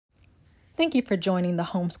Thank you for joining the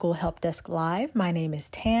Homeschool Help Desk Live. My name is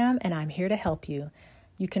Tam, and I'm here to help you.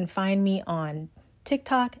 You can find me on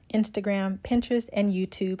TikTok, Instagram, Pinterest, and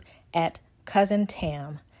YouTube at Cousin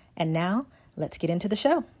Tam. And now, let's get into the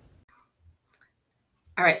show.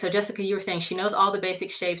 All right, so Jessica, you were saying she knows all the basic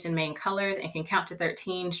shapes and main colors and can count to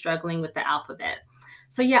 13, struggling with the alphabet.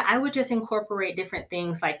 So yeah, I would just incorporate different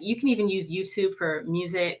things. Like you can even use YouTube for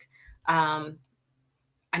music.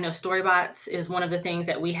 I know Storybots is one of the things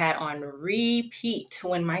that we had on repeat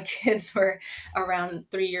when my kids were around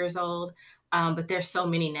 3 years old. But there's so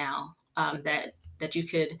many now that you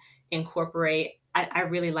could incorporate. I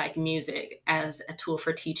really like music as a tool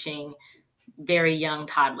for teaching very young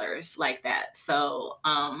toddlers like that. So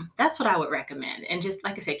that's what I would recommend. And just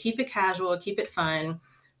like I said, keep it casual, keep it fun.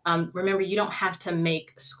 Remember, you don't have to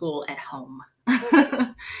make school at home.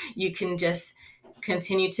 You can just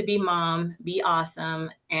continue to be mom, be awesome,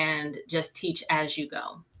 and just teach as you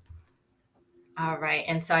go. All right.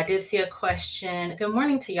 And so I did see a question. Good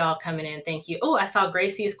morning to y'all coming in. Thank you. Oh, I saw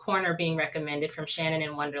Gracie's Corner being recommended from Shannon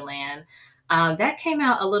in Wonderland. That came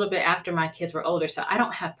out a little bit after my kids were older, so I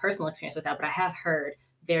don't have personal experience with that, but I have heard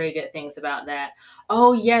very good things about that.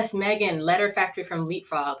 Oh, yes, Megan, Letter Factory from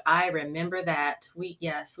Leapfrog. I remember that. We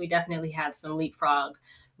definitely had some Leapfrog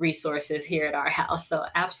resources here at our house. So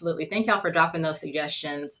absolutely. Thank y'all for dropping those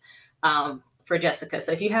suggestions for Jessica.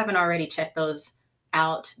 So if you haven't already checked those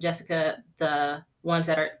out, Jessica, the ones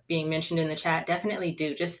that are being mentioned in the chat, definitely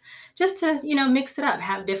do. Just to, mix it up,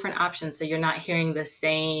 have different options so you're not hearing the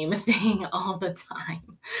same thing all the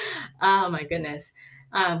time. Oh my goodness.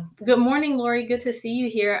 Good morning, Lori. Good to see you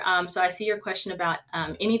here. So I see your question about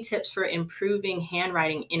any tips for improving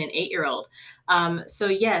handwriting in an 8-year-old. So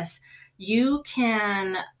yes, you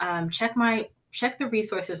can check the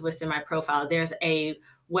resources list in my profile. There's a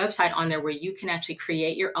website on there where you can actually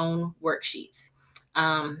create your own worksheets.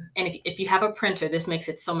 And if you have a printer, this makes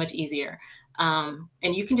it so much easier. And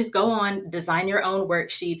you can just go on, design your own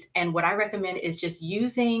worksheets. And what I recommend is just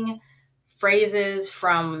using phrases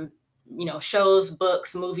from, shows,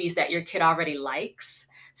 books, movies that your kid already likes.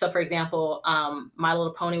 So for example, My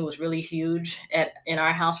Little Pony was really huge in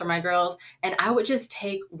our house for my girls. And I would just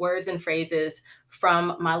take words and phrases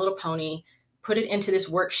from My Little Pony, put it into this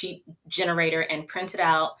worksheet generator and print it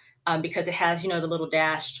out. Because it has, the little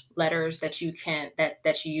dashed letters that you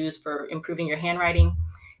use for improving your handwriting,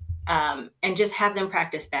 and just have them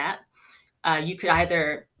practice that. You could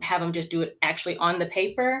either have them just do it actually on the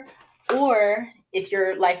paper, or if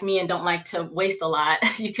you're like me and don't like to waste a lot,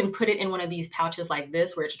 you can put it in one of these pouches like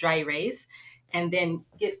this where it's dry erase, and then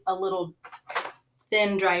get a little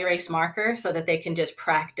thin dry erase marker so that they can just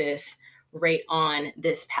practice right on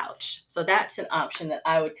this pouch. So that's an option that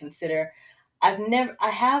I would consider. I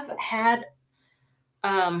have had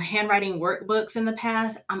handwriting workbooks in the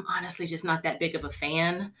past. I'm honestly just not that big of a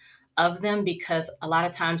fan of them because a lot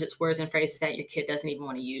of times it's words and phrases that your kid doesn't even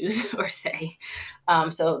want to use or say.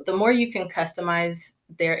 So the more you can customize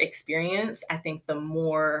their experience, I think the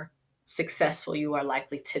more successful you are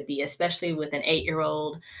likely to be, especially with an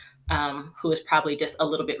 8-year-old who is probably just a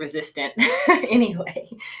little bit resistant anyway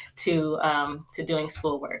to doing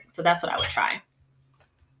schoolwork. So that's what I would try.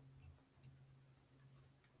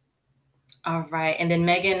 All right. And then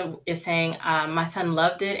Megan is saying, my son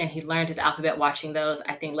loved it and he learned his alphabet watching those.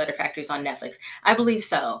 I think Letter Factory is on Netflix. I believe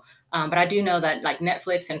so. But I do know that like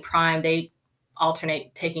Netflix and Prime, they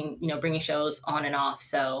alternate bringing shows on and off.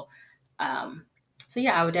 So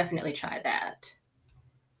yeah, I would definitely try that.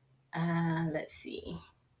 Let's see.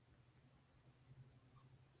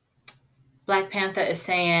 Black Panther is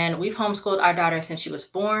saying, we've homeschooled our daughter since she was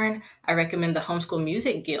born. I recommend the Homeschool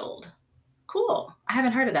Music Guild. Cool. I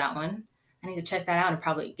haven't heard of that one. I need to check that out and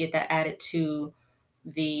probably get that added to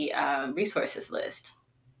the resources list.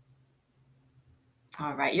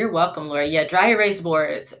 All right. You're welcome, Laura. Yeah, dry erase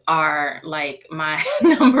boards are like my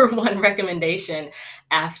number one recommendation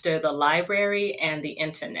after the library and the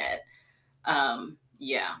internet.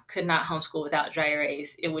 Yeah, could not homeschool without dry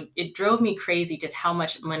erase. It drove me crazy just how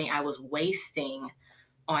much money I was wasting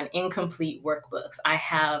on incomplete workbooks. I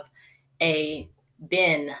have a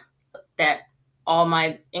bin that all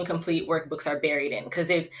my incomplete workbooks are buried in because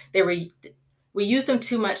we used them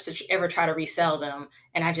too much to ever try to resell them,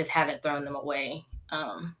 and I just haven't thrown them away.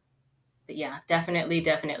 But yeah, definitely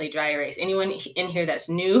dry erase. Anyone in here that's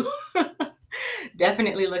new,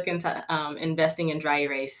 definitely look into investing in dry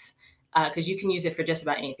erase because you can use it for just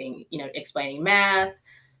about anything. Explaining math,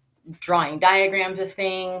 drawing diagrams of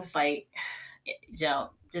things, like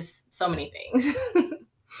just so many things.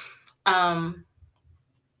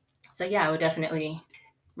 So yeah, I would definitely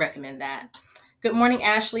recommend that. Good morning,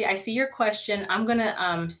 Ashley. I see your question. I'm going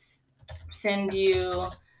to send you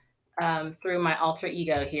through my alter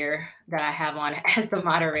ego here that I have on as the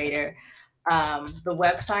moderator, the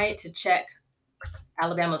website to check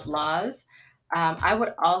Alabama's laws. I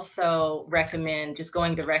would also recommend just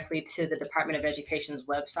going directly to the Department of Education's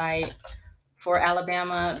website for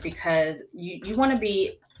Alabama, because you want to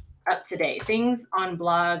be up to date. Things on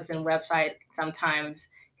blogs and websites sometimes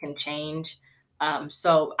can change.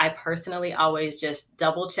 So I personally always just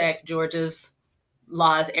double check Georgia's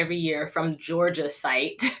laws every year from Georgia's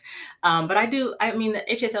site. But I mean, the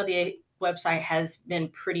HSLDA website has been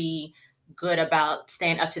pretty good about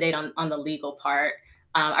staying up to date on the legal part.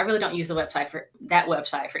 I really don't use the website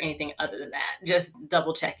for anything other than that, just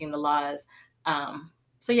double checking the laws.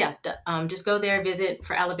 So yeah, just go there, visit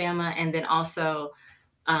for Alabama, and then also,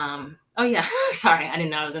 oh yeah, sorry, I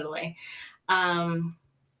didn't know I was in the way.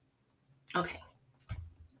 Okay,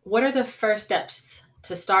 what are the first steps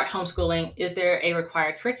to start homeschooling? Is there a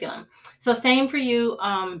required curriculum? So same for you.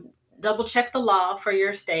 Double check the law for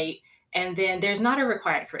your state, and then there's not a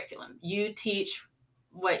required curriculum. You teach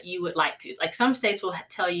what you would like to. Like some states will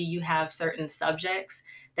tell you you have certain subjects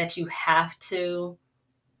that you have to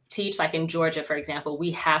teach. Like in Georgia, for example,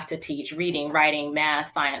 we have to teach reading, writing,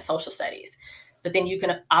 math, science, social studies. But then you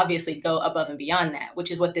can obviously go above and beyond that,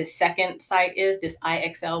 which is what this second site is, this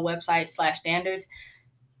IXL website /standards.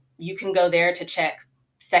 You can go there to check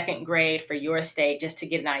second grade for your state, just to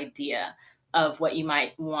get an idea of what you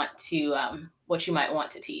might want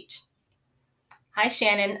to teach. Hi,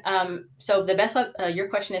 Shannon. So your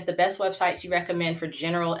question is the best websites you recommend for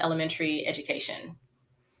general elementary education.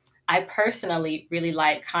 I personally really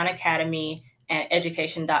like Khan Academy and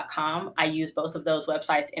education.com. I use both of those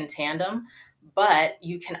websites in tandem, but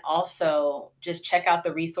you can also just check out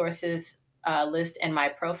the resources list in my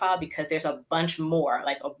profile, because there's a bunch more,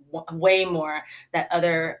 like way more, that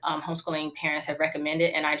other homeschooling parents have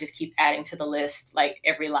recommended. And I just keep adding to the list like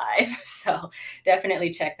every live. So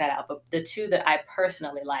definitely check that out. But the two that I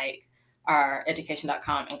personally like are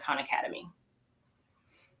education.com and Khan Academy.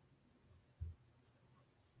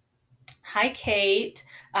 Hi, Kate.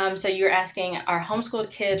 So you're asking, are homeschooled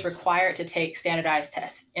kids required to take standardized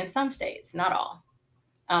tests? In some states, not all.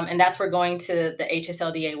 And that's where going to the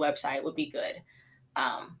HSLDA website would be good,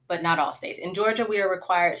 but not all states. In Georgia, we are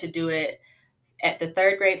required to do it at the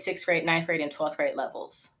 3rd grade, 6th grade, 9th grade, and 12th grade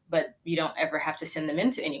levels. But you don't ever have to send them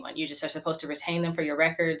in to anyone. You just are supposed to retain them for your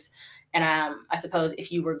records. And I suppose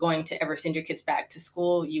if you were going to ever send your kids back to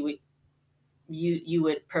school, you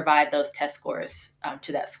would provide those test scores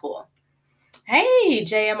to that school. Hey,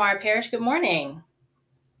 JMR Parrish, good morning.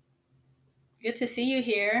 Good to see you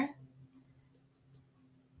here.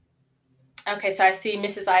 Okay, so I see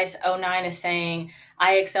Mrs. Ice 09 is saying,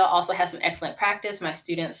 IXL also has some excellent practice. My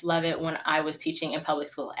students love it when I was teaching in public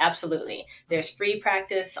school. Absolutely. There's free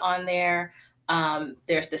practice on there.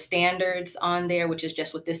 There's the standards on there, which is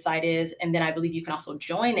just what this site is. And then I believe you can also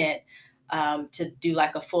join it to do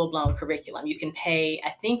like a full-blown curriculum. You can pay,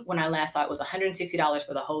 I think when I last saw it was $160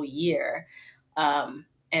 for the whole year.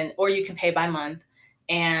 Or you can pay by month.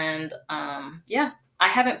 And yeah, I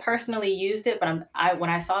haven't personally used it, but when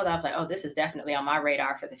I saw that, I was like, oh, this is definitely on my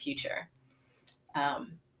radar for the future.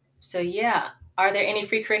 So yeah, are there any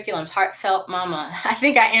free curriculums? Heartfelt Mama. I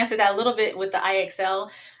think I answered that a little bit with the IXL,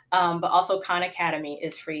 but also Khan Academy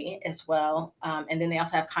is free as well. And then they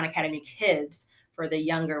also have Khan Academy Kids for the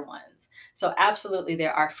younger ones. So absolutely,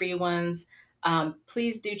 there are free ones.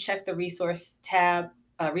 Please do check the resource tab,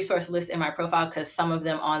 resource list in my profile, because some of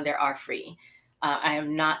them on there are free. I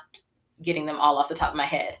am not getting them all off the top of my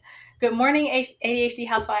head. Good morning, ADHD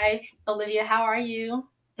housewife Olivia. How are you?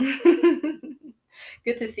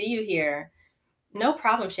 Good to see you here. No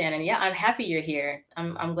problem, Shannon. Yeah, I'm happy you're here.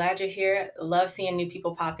 I'm glad you're here. Love seeing new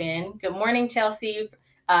people pop in. Good morning, Chelsea.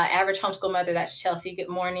 Average homeschool mother. That's Chelsea. Good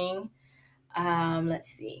morning. Let's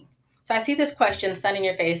see. So I see this question, sun in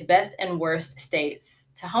your face, best and worst states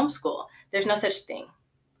to homeschool. There's no such thing,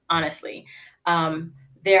 honestly.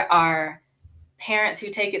 There are parents who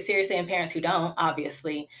take it seriously and parents who don't,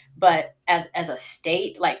 obviously. But as a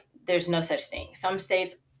state, like, there's no such thing. Some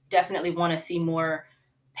states definitely want to see more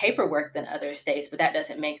paperwork than other states, but that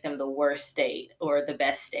doesn't make them the worst state or the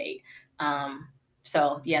best state.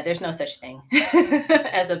 So yeah, there's no such thing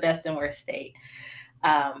as a best and worst state.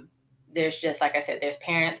 There's just, like I said, there's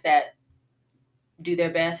parents that do their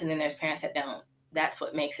best, and then there's parents that don't. That's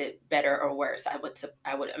what makes it better or worse, I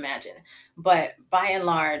would imagine. But by and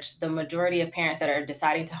large, the majority of parents that are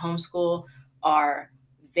deciding to homeschool are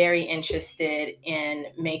very interested in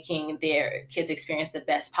making their kids' experience the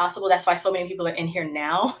best possible. That's why so many people are in here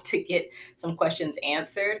now to get some questions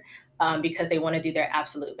answered, because they want to do their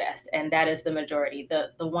absolute best. And that is the majority.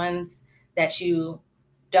 The ones that you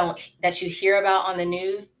hear about on the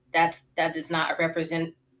news, that does not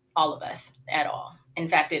represent all of us at all. In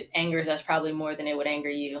fact, it angers us probably more than it would anger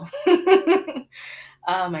you.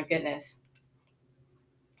 Oh my goodness.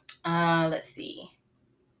 Let's see.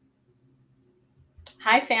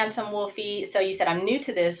 Hi, Phantom Wolfie. So you said, I'm new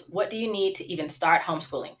to this. What do you need to even start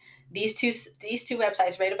homeschooling? These two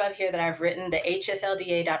websites right above here that I've written, the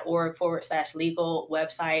hslda.org/legal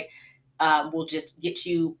website, will just get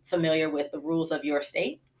you familiar with the rules of your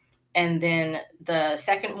state. And then the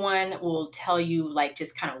second one will tell you like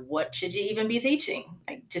just kind of what should you even be teaching,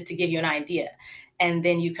 like just to give you an idea. And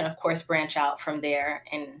then you can of course branch out from there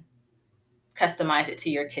and customize it to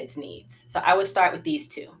your kids' needs. So I would start with these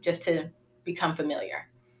two just to become familiar.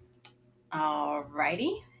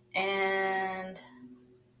 Alrighty. And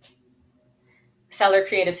Seller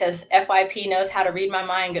Creative says FYP knows how to read my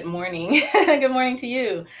mind. Good morning. Good morning to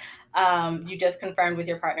you. You just confirmed with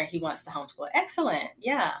your partner he wants to homeschool. Excellent.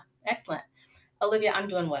 Yeah, excellent. Olivia, I'm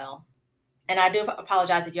doing well. And I do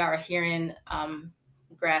apologize if y'all are hearing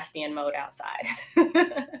grass being mowed outside.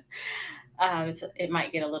 It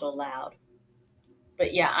might get a little loud.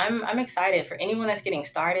 But yeah, I'm excited for anyone that's getting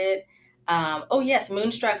started. Oh yes,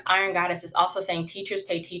 Moonstruck Iron Goddess is also saying Teachers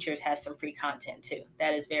Pay Teachers has some free content too.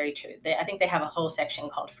 That is very true. I think they have a whole section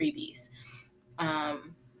called freebies.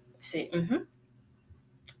 See,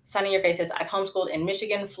 Sun in Your Face says, I've homeschooled in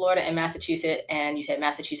Michigan, Florida, and Massachusetts, and you said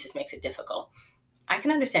Massachusetts makes it difficult. I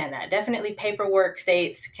can understand that. Definitely paperwork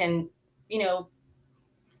states can,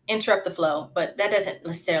 interrupt the flow, but that doesn't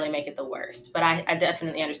necessarily make it the worst. But I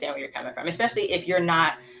definitely understand where you're coming from, especially if you're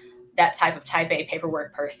not that type of type A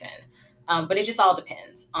paperwork person. But it just all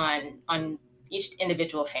depends on each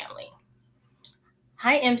individual family.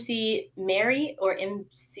 Hi, MC Mary or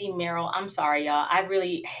MC Merrill. I'm sorry, y'all. I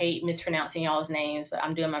really hate mispronouncing y'all's names, but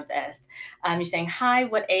I'm doing my best. You're saying, hi,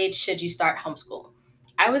 what age should you start homeschool?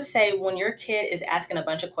 I would say when your kid is asking a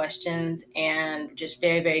bunch of questions and just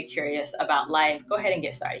very, very curious about life, go ahead and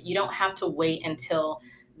get started. You don't have to wait until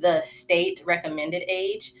the state recommended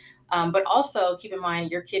age. But also keep in mind,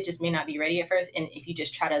 your kid just may not be ready at first. And if you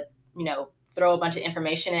just try to, throw a bunch of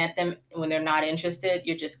information at them when they're not interested,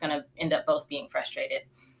 you're just going to end up both being frustrated.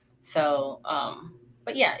 So,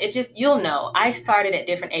 but yeah, you'll know. I started at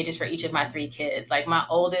different ages for each of my three kids. Like my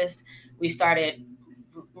oldest, we started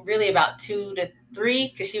really about 2 to 3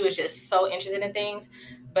 because she was just so interested in things.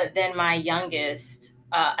 But then my youngest,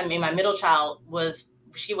 my middle child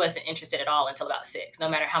she wasn't interested at all until about 6, no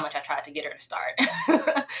matter how much I tried to get her to start.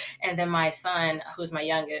 And then my son, who's my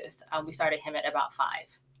youngest, we started him at about 5.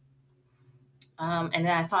 And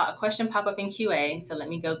then I saw a question pop up in QA. So let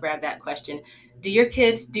me go grab that question. Do your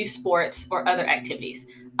kids do sports or other activities?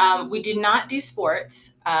 We do not do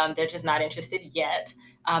sports. They're just not interested yet.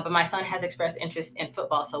 But my son has expressed interest in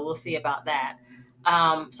football, so we'll see about that.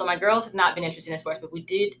 So my girls have not been interested in sports, but we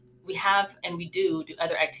do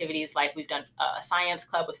other activities, like we've done a science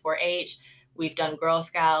club with 4-H. We've done Girl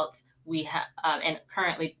Scouts. We have and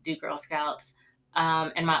currently do Girl Scouts.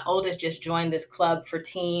 And my oldest just joined this club for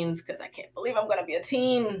teens because I can't believe I'm going to be a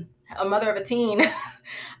mother of a teen,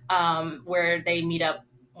 where they meet up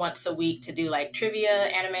once a week to do like trivia,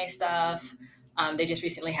 anime stuff. They just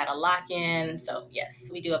recently had a lock-in. So yes,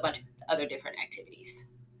 we do a bunch of other different activities.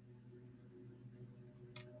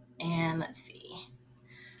 And let's see.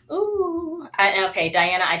 Ooh, okay,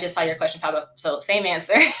 Diana, I just saw your question pop up. So same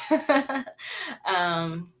answer.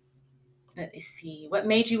 Let me see. What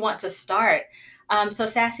made you want to start? So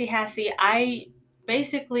Sassy Hassy, I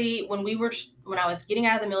basically, when I was getting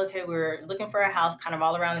out of the military, we were looking for a house kind of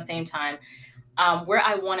all around the same time. Where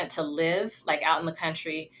I wanted to live, like out in the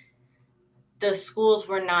country, the schools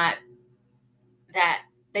were not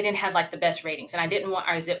they didn't have like the best ratings. And I didn't want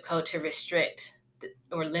our zip code to restrict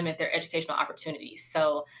or limit their educational opportunities.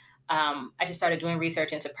 So I just started doing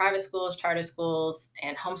research into private schools, charter schools,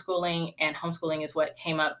 and homeschooling. And homeschooling is what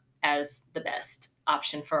came up as the best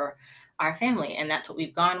option for our family. And that's what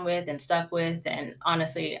we've gone with and stuck with. And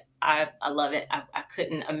honestly, I love it. I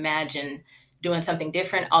couldn't imagine doing something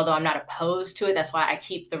different, although I'm not opposed to it. That's why I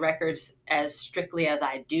keep the records as strictly as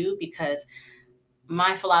I do, because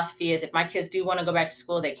my philosophy is if my kids do want to go back to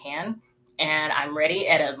school, they can. And I'm ready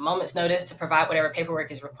at a moment's notice to provide whatever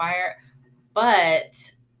paperwork is required. But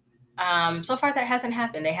so far that hasn't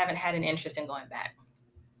happened. They haven't had an interest in going back.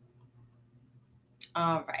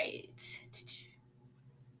 All right.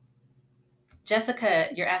 Jessica,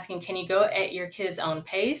 you're asking, can you go at your kids' own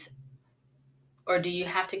pace? Or do you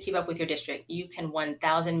have to keep up with your district? You can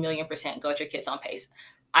 1,000,000,000% go at your kids' own pace.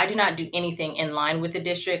 I do not do anything in line with the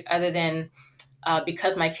district other than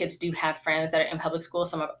because my kids do have friends that are in public school,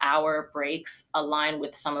 some of our breaks align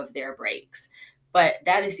with some of their breaks. But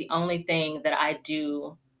that is the only thing that I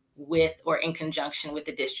do with or in conjunction with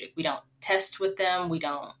the district. We don't test with them. We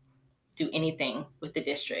don't do anything with the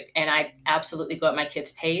district. And I absolutely go at my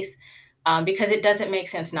kids' pace, because it doesn't make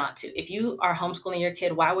sense not to. If you are homeschooling your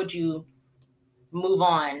kid, why would you move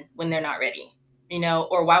on when they're not ready?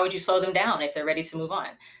 Or why would you slow them down if they're ready to move on?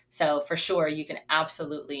 So for sure, you can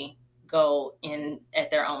absolutely go in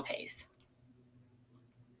at their own pace.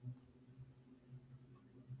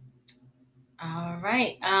 All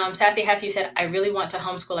right. Sassy Hassy said, I really want to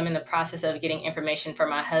homeschool. I'm in the process of getting information for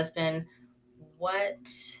my husband. What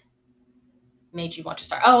made you want to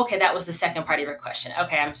start? Oh, okay. That was the second part of your question.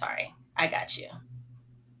 Okay. I'm sorry. I got you.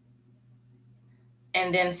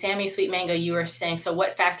 And then Sammy Sweet Mango, you were saying, so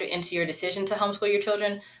what factored into your decision to homeschool your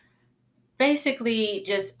children? Basically,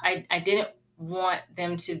 just I didn't want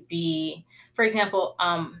them to be, for example,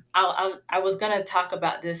 I was gonna talk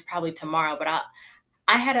about this probably tomorrow, but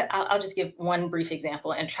I'll just give one brief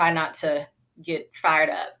example and try not to get fired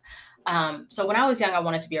up. So when I was young, I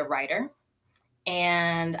wanted to be a writer.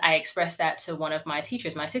 And I expressed that to one of my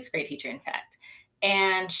teachers, my sixth grade teacher, in fact.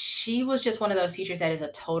 And she was just one of those teachers that is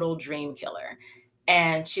a total dream killer.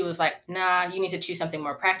 And she was like, nah, you need to choose something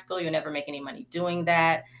more practical. You'll never make any money doing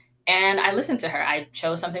that. And I listened to her. I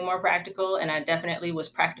chose something more practical, and I definitely was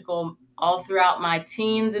practical all throughout my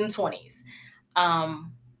teens and 20s.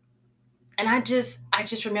 Um, and I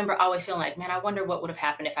just remember always feeling like, man, I wonder what would have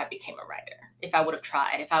happened if I became a writer, if I would have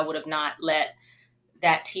tried, if I would have not let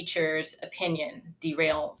that teacher's opinion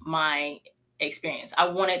derail my experience. I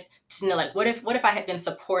wanted to know, like, what if I had been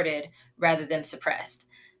supported rather than suppressed?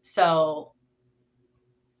 So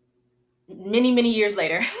many years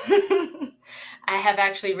later, I have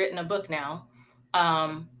actually written a book now.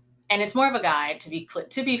 And it's more of a guide, to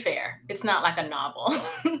be fair. It's not like a novel.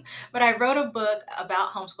 But I wrote a book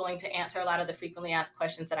about homeschooling to answer a lot of the frequently asked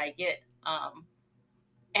questions that I get.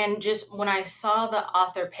 And just when I saw the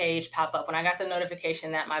author page pop up, when I got the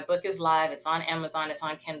notification that my book is live, it's on Amazon, it's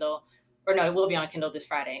on Kindle, or no, it will be on Kindle this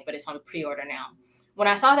Friday, but it's on pre-order now. When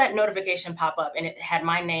I saw that notification pop up and it had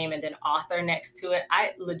my name and then author next to it,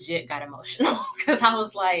 I legit got emotional because I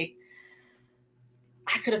was like,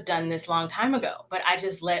 I could have done this long time ago, but I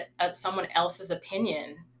just let someone else's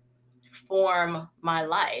opinion form my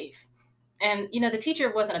life. And, the teacher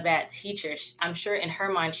wasn't a bad teacher. I'm sure in her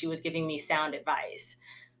mind, she was giving me sound advice.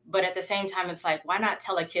 But at the same time, it's like, why not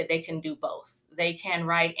tell a kid they can do both? They can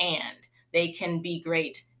write and they can be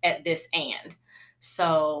great at this and.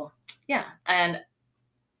 So, yeah. And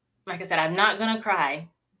like I said, I'm not going to cry.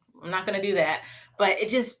 I'm not going to do that. But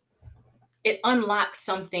it unlocked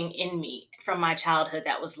something in me from my childhood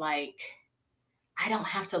that was like, I don't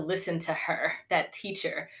have to listen to her, that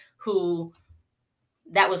teacher who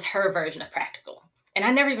that was her version of practical. And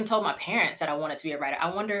I never even told my parents that I wanted to be a writer. I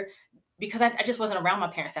wonder, because I just wasn't around my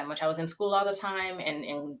parents that much. I was in school all the time and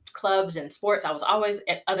in clubs and sports. I was always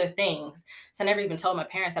at other things. So I never even told my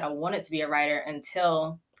parents that I wanted to be a writer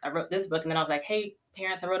until I wrote this book. And then I was like, hey,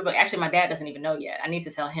 parents, I wrote a book. Actually, my dad doesn't even know yet. I need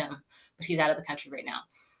to tell him, but he's out of the country right now.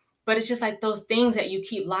 But it's just like those things that you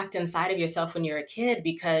keep locked inside of yourself when you're a kid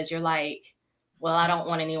because you're like, well, I don't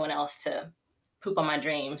want anyone else to poop on my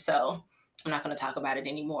dream. So I'm not going to talk about it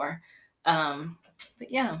anymore.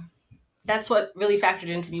 But yeah, that's what really factored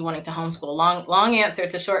into me wanting to homeschool. Long answer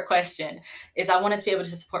to short question is I wanted to be able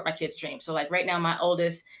to support my kids' dreams. So like right now, my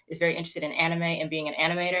oldest is very interested in anime and being an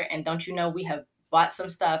animator. And don't you know, we have bought some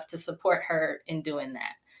stuff to support her in doing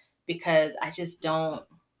that because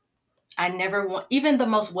I never want, even the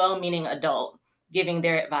most well-meaning adult giving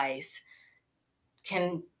their advice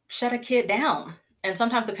can shut a kid down. And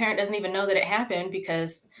sometimes the parent doesn't even know that it happened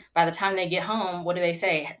because by the time they get home, what do they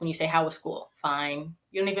say? When you say, how was school? Fine.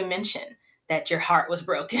 You don't even mention that your heart was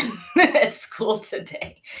broken at school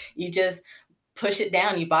today. You just push it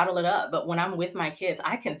down, you bottle it up. But when I'm with my kids,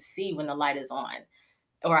 I can see when the light is on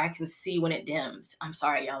or I can see when it dims. I'm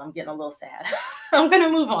sorry, y'all. I'm getting a little sad. I'm going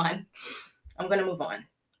to move on.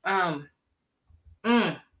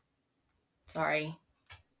 Sorry.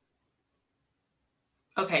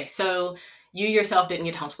 Okay, so you yourself didn't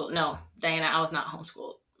get homeschooled. No, Diana, I was not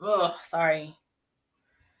homeschooled. Oh, sorry.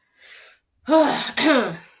 Not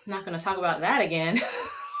going to talk about that again.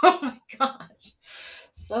 Oh my gosh.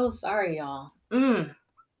 So sorry, y'all. I'm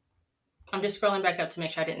just scrolling back up to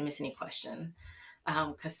make sure I didn't miss any question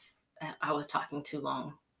because I was talking too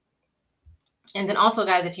long. And then also,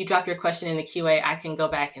 guys, if you drop your question in the QA, I can go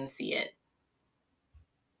back and see it.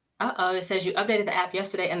 Uh-oh, it says you updated the app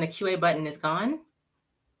yesterday and the QA button is gone.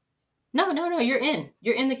 No, you're in.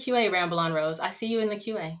 You're in the QA, Ramble on Rose. I see you in the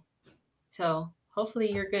QA. So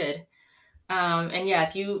hopefully you're good. And yeah,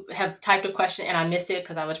 if you have typed a question and I missed it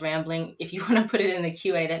because I was rambling, if you want to put it in the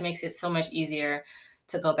QA, that makes it so much easier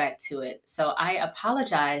to go back to it. So I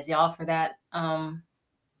apologize, y'all, for that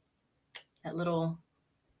that little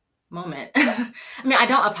moment. I mean, I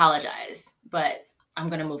don't apologize, but I'm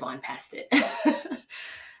gonna move on past it.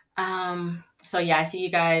 So yeah, I see you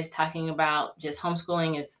guys talking about just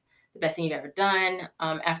homeschooling is the best thing you've ever done.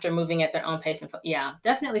 After moving at their own pace, and yeah,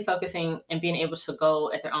 definitely focusing and being able to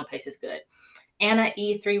go at their own pace is good. Anna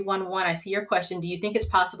E311, I see your question. Do you think it's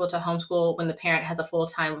possible to homeschool when the parent has a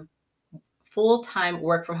full-time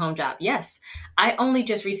work from home job? Yes. I only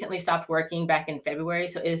just recently stopped working back in February,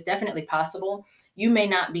 so it is definitely possible. You may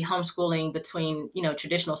not be homeschooling between,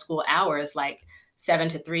 traditional school hours like 7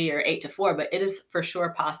 to 3 or 8 to 4, but it is for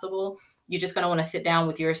sure possible. You're just going to want to sit down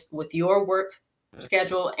with your work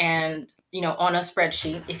schedule and, on a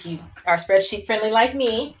spreadsheet. If you are spreadsheet friendly like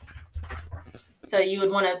me, so you would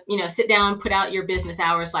want to, sit down, put out your business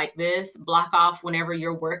hours like this, block off whenever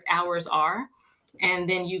your work hours are, and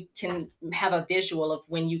then you can have a visual of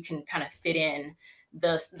when you can kind of fit in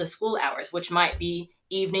the school hours, which might be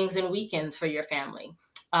evenings and weekends for your family.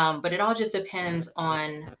 But it all just depends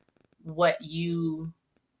on what you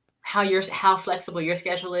how flexible your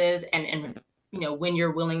schedule is, and when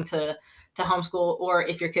you're willing to homeschool, or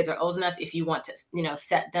if your kids are old enough, if you want to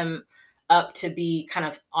set them up to be kind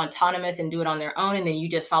of autonomous and do it on their own, and then you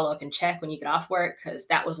just follow up and check when you get off work, because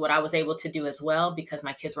that was what I was able to do as well, because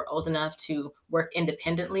my kids were old enough to work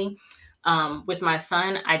independently. With my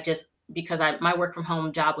son, because my work from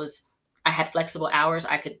home job was, I had flexible hours,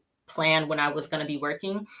 I could plan when I was going to be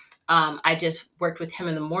working. I just worked with him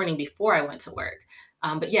in the morning before I went to work.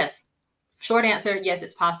 But yes, short answer, yes,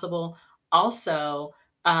 it's possible. Also,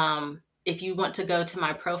 if you want to go to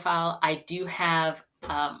my profile, I do have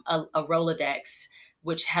a Rolodex,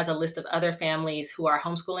 which has a list of other families who are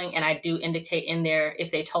homeschooling. And I do indicate in there, if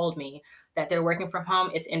they told me that they're working from home,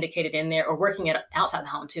 it's indicated in there, or working outside the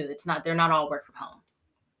home too. They're not all work from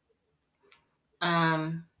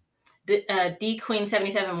home. D Queen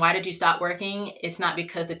 77, why did you stop working? It's not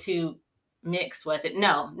because the two mixed, was it?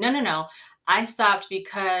 No. I stopped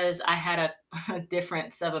because I had a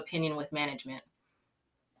difference of opinion with management.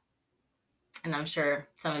 And I'm sure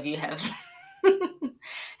some of you have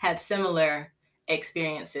had similar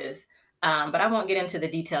experiences. But I won't get into the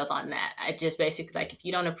details on that. I just basically, like, if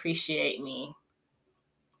you don't appreciate me,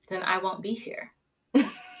 then I won't be here.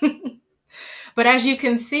 But as you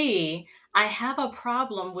can see, I have a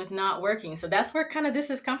problem with not working. So that's where kind of this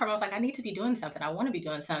has come from. I was like, I need to be doing something. I want to be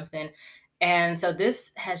doing something. And so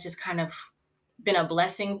this has just kind of been a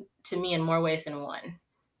blessing to me in more ways than one,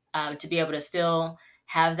 to be able to still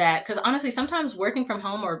have that. Because honestly, sometimes working from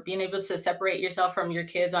home or being able to separate yourself from your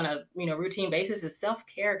kids on a routine basis is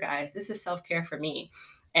self-care, guys. This is self-care for me.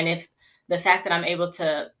 And if the fact that I'm able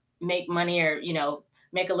to make money, or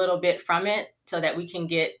make a little bit from it so that we can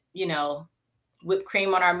get whipped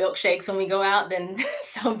cream on our milkshakes when we go out, then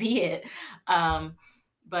so be it.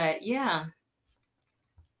 But yeah.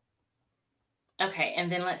 Okay,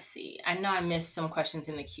 and then let's see. I know I missed some questions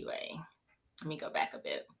in the QA. Let me go back a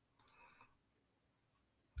bit.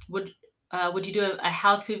 Would you do a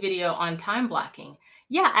how-to video on time blocking?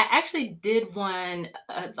 Yeah, I actually did one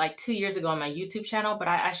like 2 years ago on my YouTube channel, but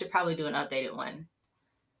I should probably do an updated one.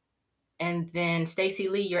 And then Stacy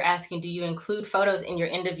Lee, you're asking, do you include photos in your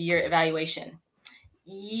end of year evaluation?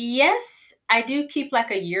 Yes, I do keep like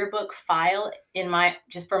a yearbook file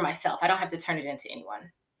just for myself. I don't have to turn it into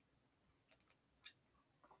anyone.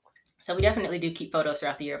 So we definitely do keep photos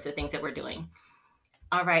throughout the year of the things that we're doing.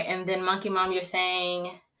 All right. And then Monkey Mom, you're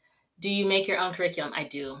saying, do you make your own curriculum? I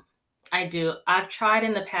do. I've tried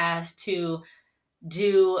in the past to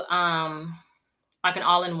do like an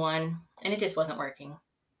all-in-one, and it just wasn't working.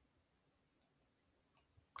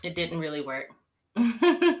 It didn't really work.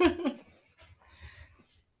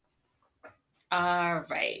 All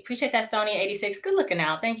right. Appreciate that, Stony 86. Good looking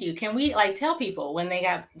out. Thank you. Can we tell people when they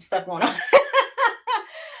got stuff going on?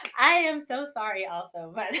 I am so sorry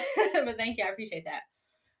also, but but thank you. I appreciate that.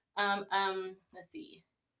 Let's see.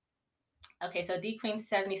 Okay, so D Queen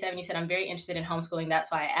 77, you said, I'm very interested in homeschooling.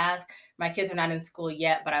 That's why I asked. My kids are not in school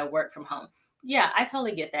yet, but I work from home. Yeah, I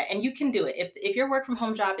totally get that. And you can do it. If your work from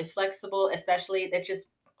home job is flexible, especially, that's just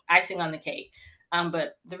icing on the cake.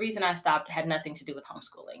 But the reason I stopped had nothing to do with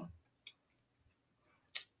homeschooling.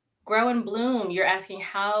 Grow and Bloom, you're asking,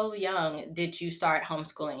 how young did you start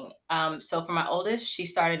homeschooling? So for my oldest, she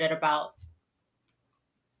started at about,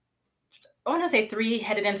 I want to say 3,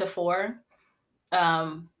 headed into 4.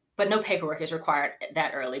 But no paperwork is required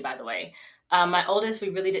that early, by the way. My oldest,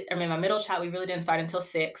 my middle child, we really didn't start until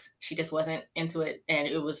 6. She just wasn't into it. And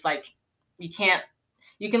it was like, you can't,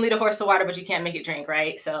 you can lead a horse to water, but you can't make it drink,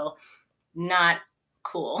 right? So, not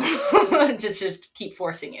cool. Just keep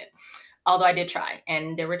forcing it. Although I did try,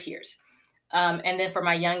 and there were tears. And then for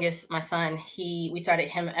my youngest, my son, we started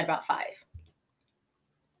him at about 5.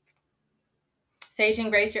 Sage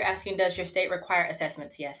and Grace, you're asking, does your state require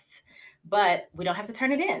assessments? Yes, but we don't have to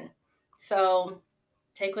turn it in. So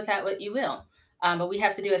take with that what you will. But we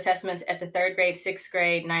have to do assessments at the 3rd grade, 6th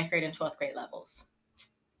grade, 9th grade, and 12th grade levels.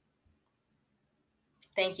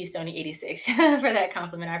 Thank you, Stony86, for that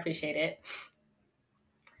compliment. I appreciate it.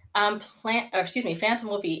 Phantom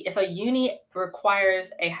Wolfie, if a uni requires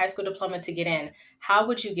a high school diploma to get in, how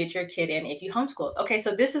would you get your kid in if you homeschool? Okay,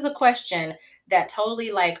 so this is a question that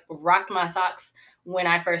totally like rocked my socks when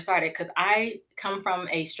I first started, because I come from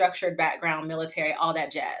a structured background, military, all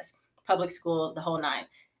that jazz, public school, the whole nine.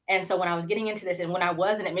 And so when I was getting into this, and when I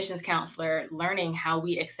was an admissions counselor learning how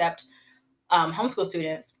we accept homeschool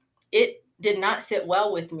students, it did not sit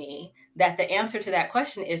well with me that the answer to that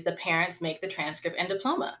question is the parents make the transcript and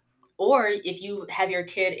diploma. Or if you have your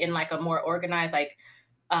kid in like a more organized, like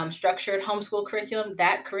structured homeschool curriculum,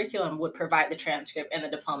 that curriculum would provide the transcript and the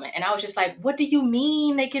diploma. And I was just like, what do you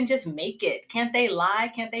mean they can just make it? Can't they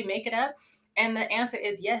lie? Can't they make it up? And the answer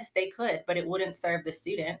is yes, they could, but it wouldn't serve the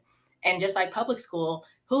student. And just like public school,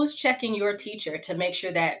 who's checking your teacher to make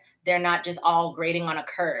sure that they're not just all grading on a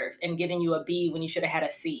curve and giving you a B when you should have had a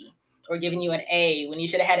C, or giving you an A when you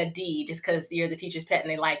should have had a D just because you're the teacher's pet and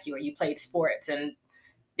they like you, or you played sports and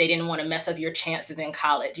they didn't want to mess up your chances in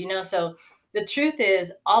college, So the truth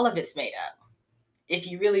is, all of it's made up if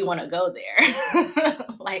you really want to go there.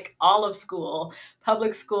 Like all of school,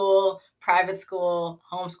 public school, private school,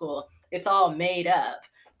 homeschool, it's all made up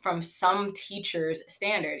from some teacher's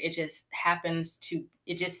standard. It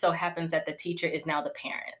just so happens that the teacher is now the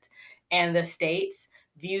parent. And the states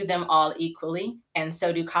view them all equally, and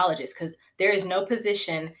so do colleges, because there is no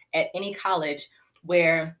position at any college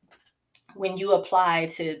where when you apply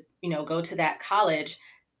to go to that college,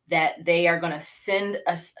 that they are going to send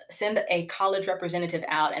a college representative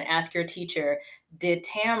out and ask your teacher, did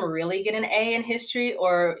Tam really get an A in history,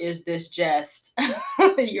 or is this just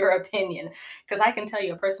your opinion? Because I can tell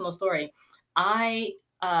you a personal story. I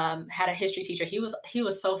had a history teacher. He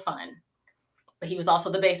was so fun, but he was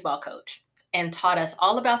also the baseball coach and taught us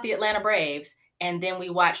all about the Atlanta Braves. And then we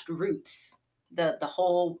watched Roots, the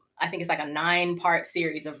whole, I think it's like a 9-part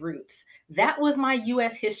series of Roots. That was my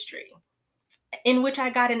U.S. history, in which I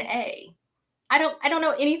got an A. I don't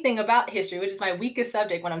know anything about history, which is my weakest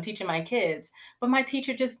subject when I'm teaching my kids, but my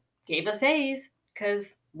teacher just gave us A's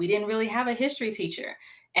because we didn't really have a history teacher.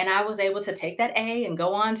 And I was able to take that A and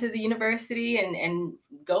go on to the university and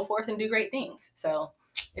go forth and do great things. So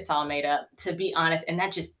it's all made up, to be honest. And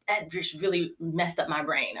that just really messed up my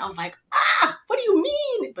brain. I was like, what do you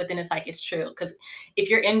mean? But then it's like, it's true. Because if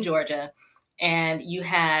you're in Georgia and you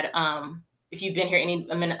had, if you've been here any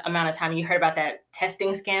amount of time, you heard about that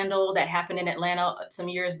testing scandal that happened in Atlanta some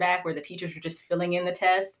years back, where the teachers were just filling in the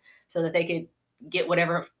tests so that they could get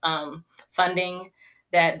whatever funding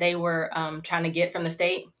that they were trying to get from the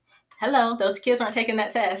state. Hello, those kids weren't taking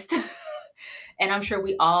that test. And I'm sure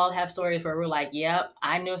we all have stories where we're like, yep,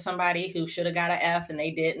 I knew somebody who should have got an F and they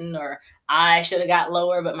didn't, or I should have got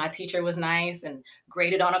lower, but my teacher was nice and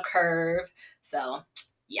graded on a curve. So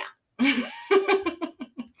yeah.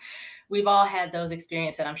 We've all had those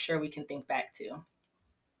experiences that I'm sure we can think back to.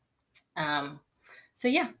 So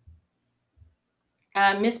yeah.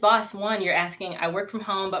 Miss Boss 1, you're asking, I work from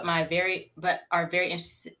home, but are very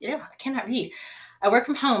interested. Yeah, I cannot read. I work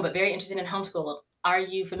from home, but very interested in homeschool. Are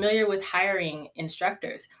you familiar with hiring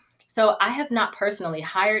instructors? So I have not personally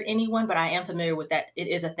hired anyone, but I am familiar with that. It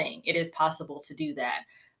is a thing. It is possible to do that.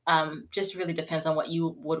 Just really depends on what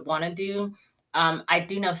you would want to do. I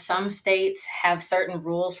do know some states have certain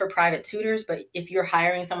rules for private tutors, but if you're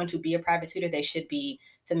hiring someone to be a private tutor, they should be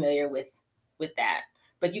familiar with that.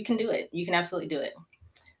 But you can do it. You can absolutely do it.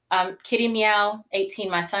 Kitty Meow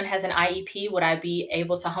 18, my son has an IEP. Would I be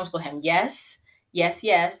able to homeschool him? Yes, yes,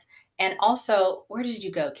 yes. And also, where did you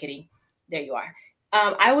go, Kitty? There you are.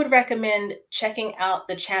 I would recommend checking out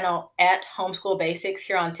the channel at Homeschool Basics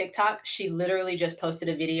here on TikTok. She literally just posted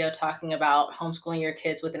a video talking about homeschooling your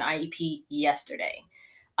kids with an IEP yesterday.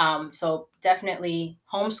 So definitely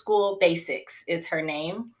Homeschool Basics is her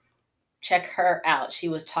name. Check her out. She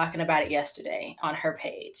was talking about it yesterday on her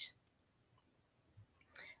page.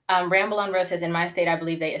 Ramble on Rose says, in my state, I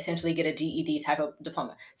believe they essentially get a GED type of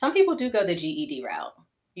diploma. Some people do go the GED route.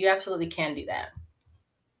 You absolutely can do that.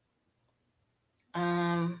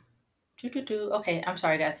 Okay, I'm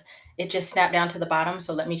sorry, guys. It just snapped down to the bottom,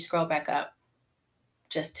 so let me scroll back up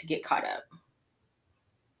just to get caught up.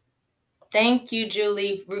 Thank you,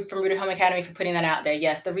 Julie from Rooted Home Academy, for putting that out there.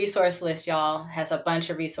 Yes, the resource list, y'all, has a bunch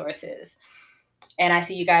of resources. And I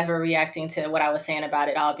see you guys were reacting to what I was saying about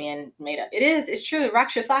it all being made up. It's true. It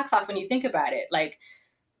rocks your socks off when you think about it. Like,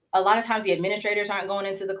 a lot of times the administrators aren't going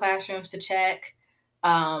into the classrooms to check.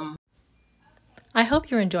 I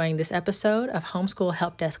hope you're enjoying this episode of Homeschool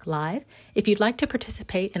Help Desk Live. If you'd like to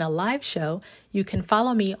participate in a live show, you can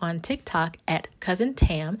follow me on TikTok at Cousin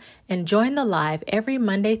Tam and join the live every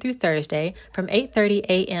Monday through Thursday from 8:30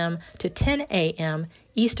 a.m. to 10 a.m.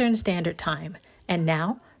 Eastern Standard Time. And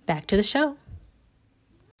now, back to the show.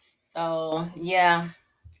 So, yeah,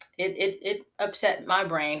 it upset my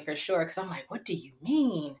brain for sure, because I'm like, what do you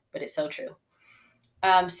mean? But it's so true.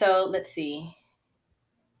 So let's see.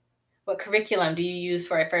 What curriculum do you use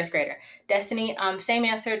for a first grader? Destiny, same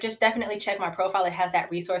answer. Just definitely check my profile. It has that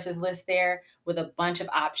resources list there with a bunch of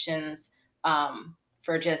options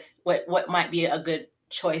for just what might be a good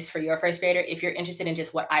choice for your first grader. If you're interested in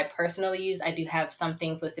just what I personally use, I do have some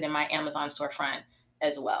things listed in my Amazon storefront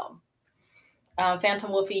as well.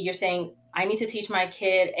 Phantom Wolfie, you're saying, I need to teach my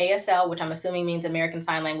kid ASL, which I'm assuming means American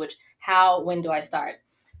Sign Language. When do I start?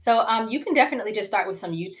 So you can definitely just start with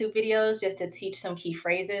some YouTube videos just to teach some key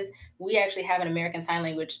phrases. We actually have an American Sign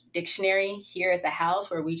Language dictionary here at the house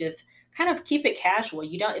where we just kind of keep it casual.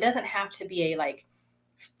 It doesn't have to be a like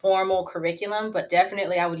formal curriculum, but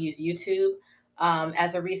definitely I would use YouTube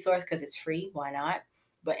as a resource because it's free. Why not?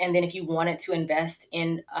 And then if you wanted to invest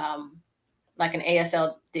in like an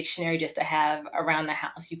ASL dictionary just to have around the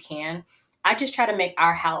house, you can. I just try to make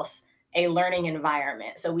our house a learning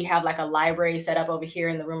environment. So we have like a library set up over here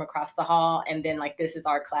in the room across the hall, and then like this is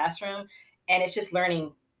our classroom, and it's just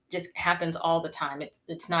learning just happens all the time.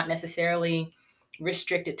 It's not necessarily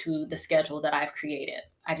restricted to the schedule that I've created.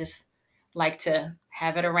 I just like to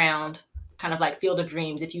have it around, kind of like Field of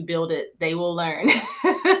Dreams. If you build it, they will learn.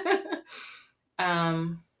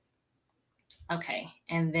 Okay,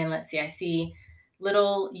 and then let's see. I see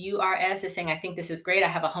little URS is saying, I think this is great. I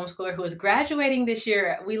have a homeschooler who is graduating this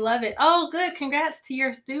year. We love it. Oh, good. Congrats to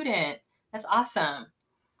your student. That's awesome.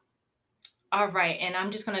 All right, and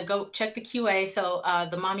I'm just going to go check the QA. So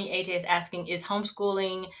the mommy AJ is asking, is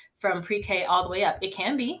homeschooling from pre-K all the way up? It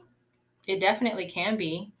can be. It definitely can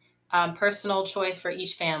be. Personal choice for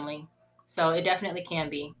each family. So it definitely can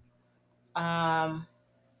be.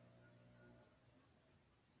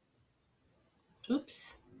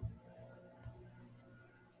 Oops.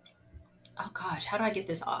 Oh gosh, how do I get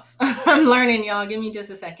this off? I'm learning, y'all. Give me just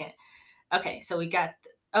a second. Okay, so we got,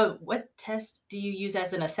 what test do you use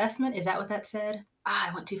as an assessment? Is that what that said?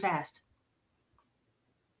 I went too fast.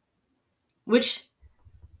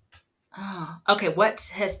 Okay, what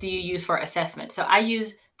test do you use for assessment? So I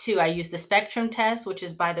use two. I use the Spectrum test, which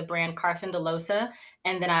is by the brand Carson DeLosa.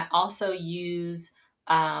 And then I also use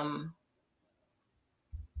the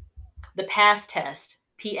PASS test,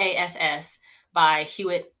 PASS, by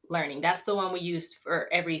Hewitt Learning. That's the one we use for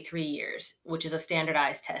every 3 years, which is a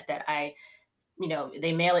standardized test that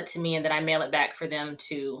they mail it to me and then I mail it back for them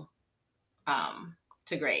to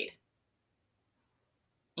grade.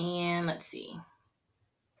 And let's see.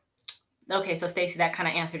 Okay, so Stacy, that kind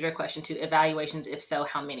of answered your question too. Evaluations, if so,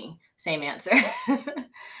 how many? Same answer.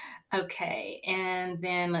 Okay, and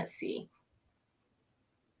then let's see.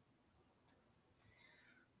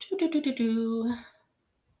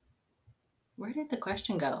 Where did the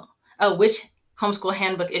question go? Oh, which homeschool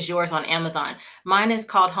handbook is yours on Amazon? Mine is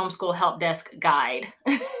called Homeschool Help Desk Guide.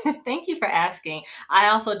 Thank you for asking. I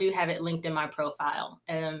also do have it linked in my profile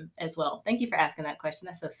as well. Thank you for asking that question.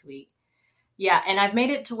 That's so sweet. Yeah, and I've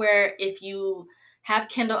made it to where if you have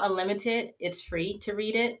Kindle Unlimited, it's free to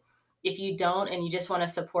read it. If you don't and you just want to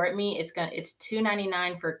support me, it's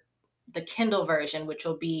 $2.99 for the Kindle version, which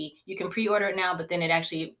will be, you can pre-order it now, but then it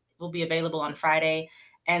actually will be available on Friday.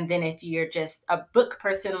 And then if you're just a book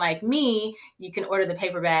person like me, you can order the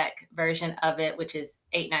paperback version of it, which is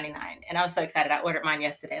 $8.99. And I was so excited. I ordered mine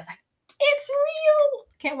yesterday. I was like, it's real.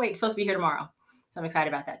 Can't wait. It's supposed to be here tomorrow. So I'm excited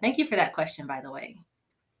about that. Thank you for that question, by the way.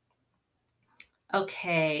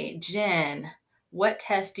 Okay, Jen, what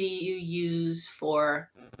test do you use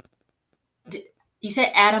for, you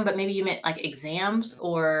said Adam, but maybe you meant like exams,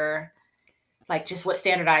 or like just what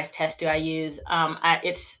standardized test do I use?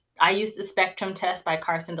 I use the Spectrum test by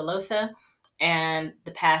Carson DeLosa and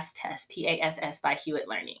the PASS test, PASS, by Hewitt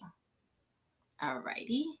Learning. All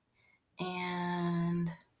righty.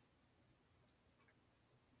 And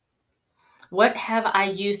what have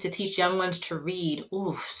I used to teach young ones to read?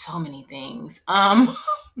 Ooh, so many things.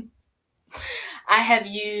 I have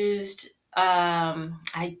used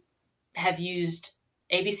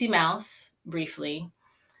ABC Mouse briefly.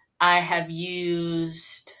 I have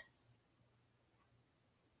used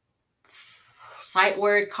sight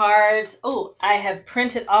word cards. Oh, I have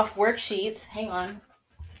printed off worksheets. Hang on.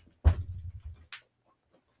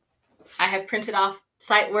 I have printed off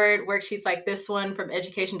sight word worksheets like this one from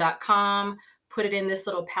education.com, put it in this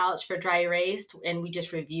little pouch for dry erase, and we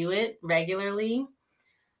just review it regularly.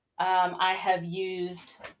 I have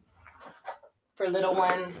used, for little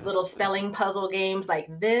ones, little spelling puzzle games like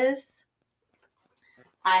this.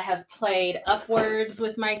 I have played Upwords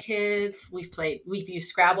with my kids. We've used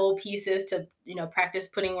Scrabble pieces to, practice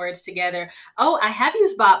putting words together. Oh, I have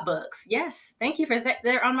used Bob books. Yes, thank you for that.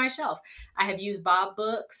 They're on my shelf. I have used Bob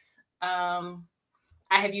books. I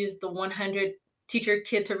have used the 100 Teach Your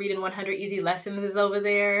Kid to Read in 100 Easy Lessons is over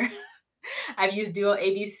there. I've used Duo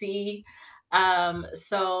ABC.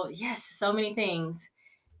 So yes, so many things.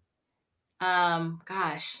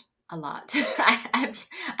 Gosh, a lot.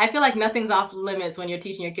 I feel like nothing's off limits when you're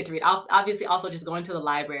teaching your kid to read. Obviously, also just going to the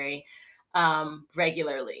library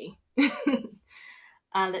regularly.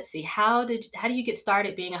 Let's see. How do you get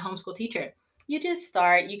started being a homeschool teacher? You just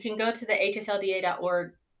start. You can go to the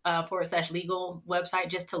hslda.org /legal website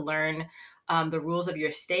just to learn the rules of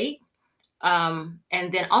your state. And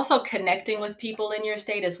then also connecting with people in your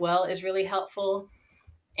state as well is really helpful.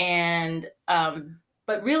 And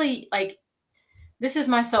but really, like, this is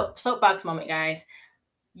my soapbox moment, guys.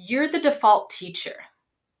 You're the default teacher.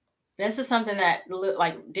 This is something that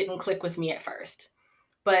didn't click with me at first.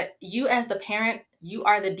 But you as the parent, you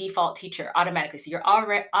are the default teacher automatically. So you're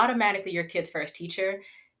already automatically your kid's first teacher.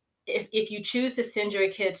 If you choose to send your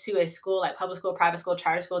kid to a school like public school, private school,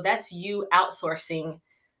 charter school, that's you outsourcing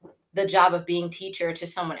the job of being teacher to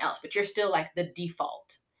someone else, but you're still like the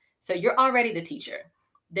default. So you're already the teacher.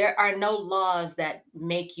 There are no laws that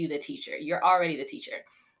make you the teacher. You're already the teacher.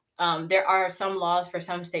 There are some laws for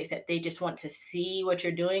some states that they just want to see what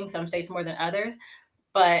you're doing, some states more than others,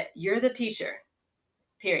 but you're the teacher,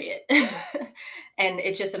 period. And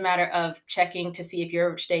it's just a matter of checking to see if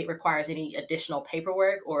your state requires any additional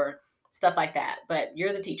paperwork or stuff like that, but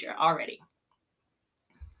you're the teacher already.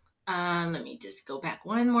 Let me just go back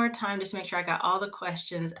one more time, just make sure I got all the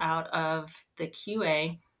questions out of the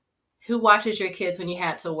QA. Who watches your kids when you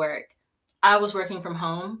had to work? I was working from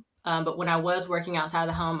home, but when I was working outside of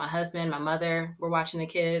the home, my husband, my mother were watching the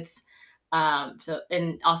kids.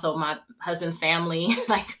 And also my husband's family,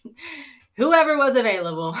 like whoever was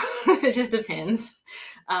available. It just depends.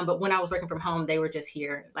 But when I was working from home, they were just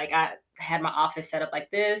here. Like I had my office set up like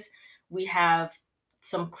this. We have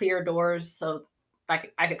some clear doors, so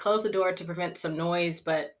like I could close the door to prevent some noise,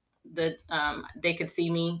 but they could see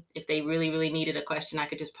me. If they really, really needed a question, I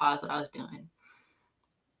could just pause what I was doing.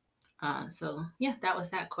 So yeah, that was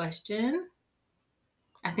that question.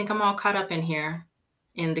 I think I'm all caught up in here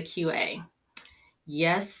in the QA.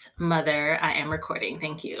 Yes, mother, I am recording.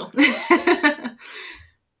 Thank you.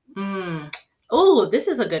 Oh, this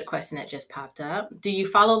is a good question that just popped up. Do you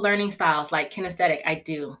follow learning styles like kinesthetic? I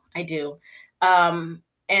do.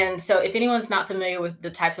 And so if anyone's not familiar with the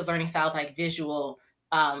types of learning styles like visual,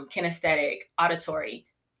 kinesthetic, auditory,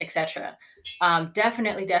 etc.,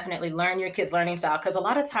 definitely learn your kids' learning style. Because a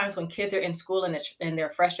lot of times when kids are in school and they're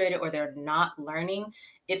frustrated or they're not learning,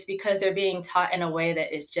 it's because they're being taught in a way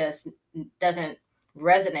that is just doesn't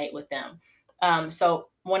resonate with them. So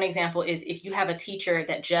one example is if you have a teacher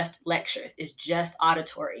that just lectures, is just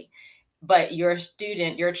auditory, but your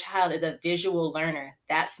child is a visual learner,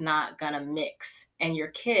 that's not going to mix. And your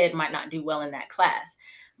kid might not do well in that class.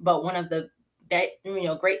 But one of the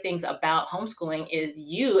great things about homeschooling is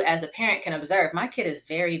you as a parent can observe. My kid is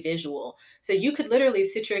very visual. So you could literally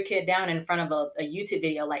sit your kid down in front of a YouTube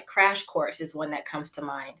video, like Crash Course is one that comes to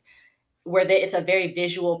mind, where it's a very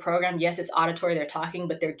visual program. Yes, it's auditory, they're talking,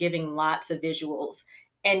 but they're giving lots of visuals.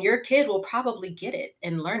 And your kid will probably get it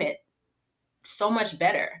and learn it so much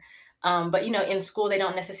better. But in school, they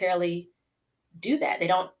don't necessarily do that. They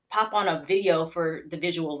don't pop on a video for the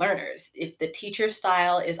visual learners. If the teacher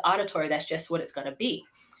style is auditory, that's just what it's going to be.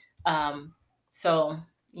 So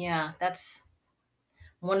yeah, that's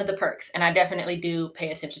one of the perks. And I definitely do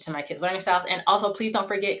pay attention to my kids' learning styles. And also, please don't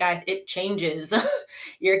forget, guys, it changes.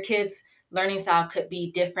 Your kids' learning style could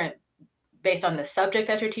be different based on the subject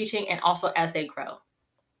that you're teaching and also as they grow.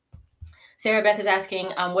 Sarah Beth is asking,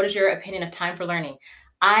 what is your opinion of time for learning?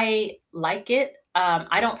 I like it.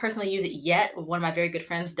 I don't personally use it yet. One of my very good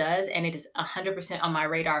friends does, and it is 100% on my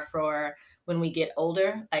radar for when we get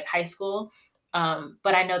older, like high school.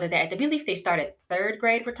 But I know that I believe they start at third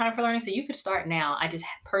grade for time for learning. So you could start now. I just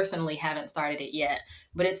personally haven't started it yet,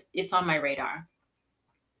 but it's on my radar.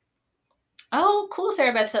 Oh, cool,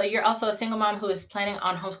 Sarah Beth. So you're also a single mom who is planning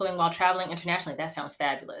on homeschooling while traveling internationally. That sounds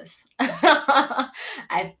fabulous. I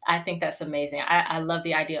think that's amazing. I love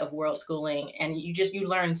the idea of world schooling, and you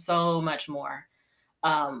learn so much more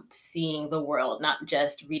seeing the world, not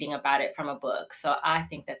just reading about it from a book. So I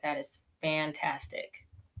think that that is fantastic.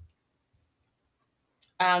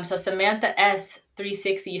 So Samantha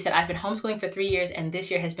S360, you said I've been homeschooling for 3 years, and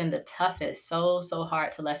this year has been the toughest. So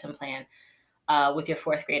hard to lesson plan with your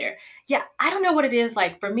fourth grader. Yeah, I don't know what it is.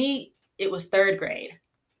 Like for me, it was third grade.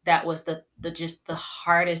 That was the just the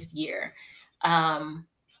hardest year. Um,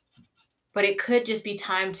 but it could just be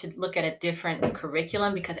time to look at a different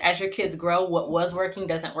curriculum because as your kids grow, what was working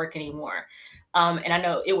doesn't work anymore. And I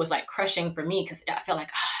know it was like crushing for me because I felt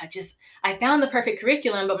like I found the perfect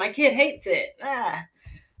curriculum, but my kid hates it.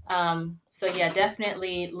 So yeah,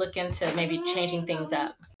 definitely look into maybe changing things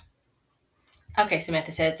up. Okay,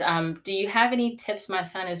 Samantha says, do you have any tips? My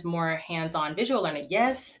son is more hands-on visual learner.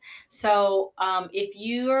 Yes. So if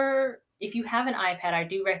you have an iPad, I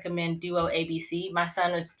do recommend Duo ABC. My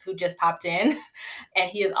son is who just popped in, and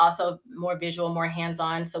he is also more visual, more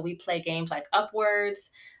hands-on. So we play games like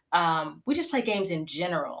Upwards. We just play games in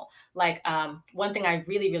general. Like one thing I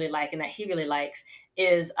really like and that he really likes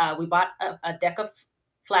is we bought a deck of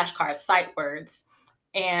flashcards, sight words,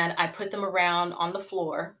 and I put them around on the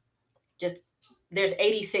floor. Just there's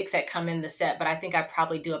 86 that come in the set, but I think I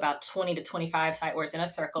probably do about 20 to 25 sight words in a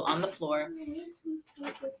circle on the floor.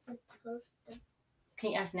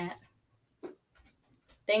 Can you ask Nat?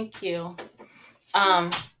 Thank you.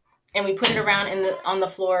 Um, and we put it around on the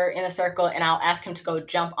floor in a circle, and I'll ask him to go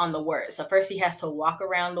jump on the word. So first he has to walk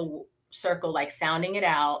around the circle, like sounding it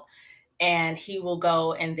out, and he will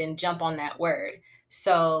go and then jump on that word.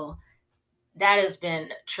 So that has been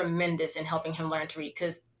tremendous in helping him learn to read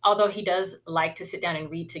because although he does like to sit down and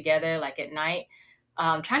read together like at night,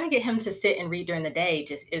 trying to get him to sit and read during the day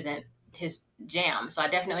just isn't his jam. So I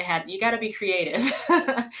definitely you got to be creative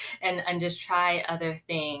and just try other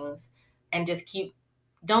things and just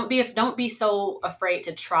don't be so afraid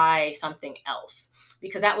to try something else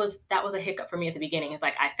because that was a hiccup for me at the beginning. It's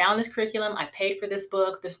like I found this curriculum, I paid for this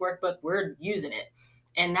book, this workbook, we're using it,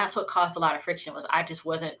 and that's what caused a lot of friction. Was I just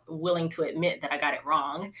wasn't willing to admit that I got it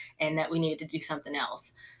wrong and that we needed to do something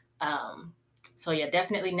else. um, so yeah,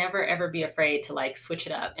 definitely never ever be afraid to like switch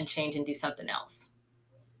it up and change and do something else.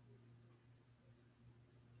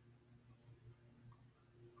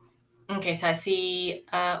 Okay, so I see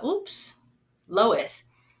oops, Lois.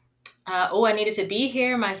 Oh, I needed to be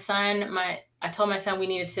here. I told my son we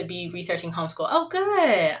needed to be researching homeschool. Oh,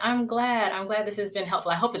 good. I'm glad this has been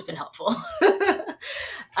helpful. I hope it's been helpful.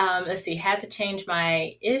 Let's see. Had to change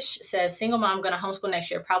my ish. Says single mom going to homeschool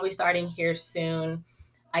next year. Probably starting here soon.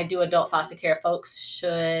 I do adult foster care. Folks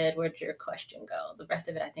should. Where'd your question go? The rest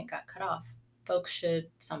of it I think got cut off. Folks should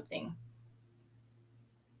something.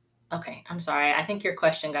 Okay, I'm sorry. I think your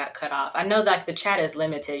question got cut off. I know that the chat is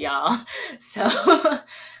limited, y'all. So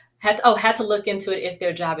had to look into it if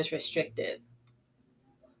their job is restricted.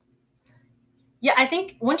 Yeah, I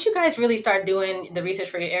think once you guys really start doing the research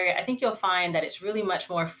for your area, I think you'll find that it's really much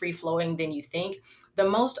more free flowing than you think. The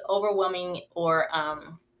most overwhelming or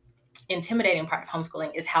intimidating part of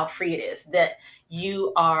homeschooling is how free it is, that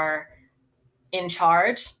you are in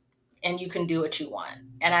charge and you can do what you want.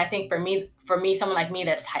 And I think for me, someone like me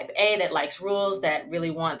that's type A, that likes rules, that really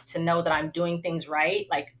wants to know that I'm doing things right,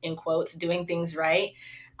 like in quotes, doing things right.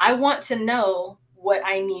 I want to know what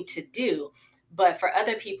I need to do. But for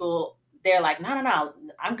other people, they're like, no,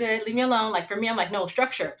 I'm good. Leave me alone. Like for me, I'm like, no,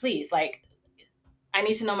 structure, please. Like I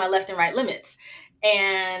need to know my left and right limits.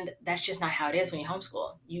 And that's just not how it is when you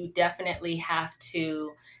homeschool. You definitely have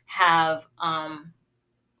to have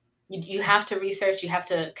you have to research, you have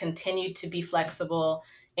to continue to be flexible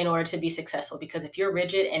in order to be successful. Because if you're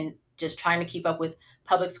rigid and just trying to keep up with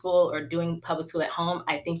public school or doing public school at home,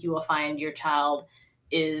 I think you will find your child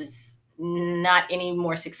is not any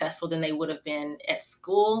more successful than they would have been at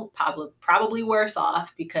school, probably worse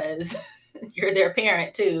off because you're their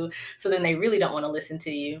parent too. So then they really don't want to listen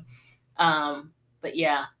to you. But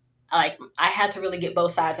yeah, I had to really get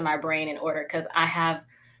both sides of my brain in order because I have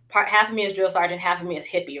half of me is drill sergeant, half of me is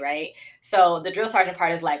hippie, right? So the drill sergeant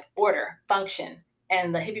part is like order, function,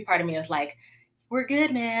 and the hippie part of me is like, we're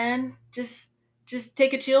good, man. Just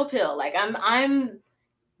take a chill pill. Like I'm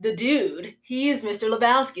the dude. He's Mr.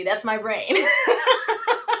 Lebowski. That's my brain.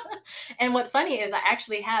 And what's funny is I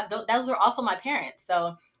actually have those are also my parents.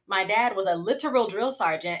 So my dad was a literal drill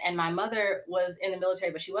sergeant and my mother was in the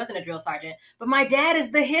military, but she wasn't a drill sergeant. But my dad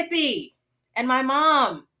is the hippie and my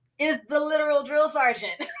mom is the literal drill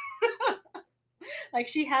sergeant. Like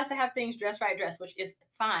she has to have things dress right dress, which is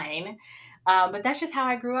fine. But that's just how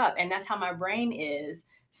I grew up, and that's how my brain is.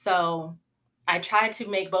 So I try to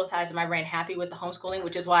make both sides of my brain happy with the homeschooling,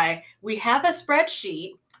 which is why we have a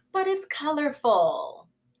spreadsheet, but it's colorful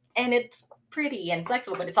and it's pretty and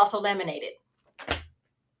flexible, but it's also laminated.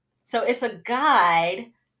 So it's a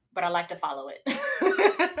guide, but I like to follow it.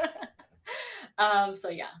 So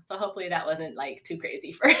yeah, so hopefully that wasn't like too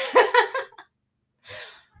crazy for.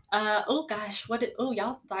 Oh gosh,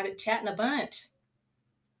 y'all started chatting a bunch.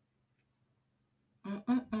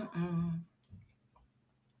 Mm-mm-mm-mm.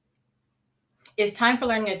 It's time for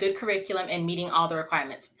learning a good curriculum and meeting all the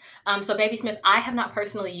requirements. So Baby Smith, I have not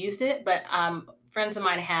personally used it, but friends of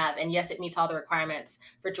mine have, and yes, it meets all the requirements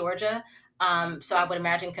for Georgia. So I would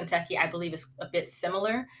imagine Kentucky, I believe, is a bit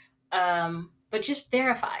similar. But just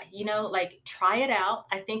verify, like try it out.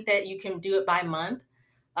 I think that you can do it by month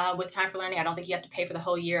with Time for Learning. I don't think you have to pay for the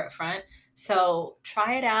whole year up front. So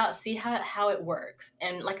try it out, see how it works.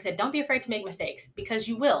 And like I said, don't be afraid to make mistakes, because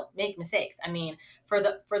you will make mistakes. I mean, for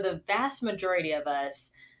the vast majority of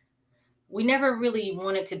us, we never really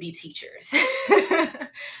wanted to be teachers.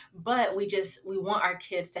 But we want our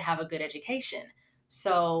kids to have a good education.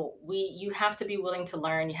 So you have to be willing to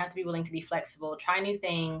learn, you have to be willing to be flexible, try new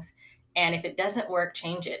things, and if it doesn't work,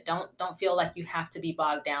 change it. Don't feel like you have to be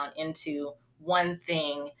bogged down into one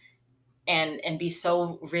thing and be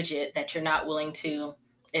so rigid that you're not willing to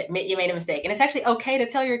admit you made a mistake. And it's actually okay to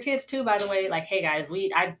tell your kids too, by the way, like, hey guys,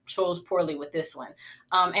 I chose poorly with this one.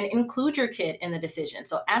 And include your kid in the decision.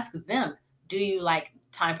 So ask them, do you like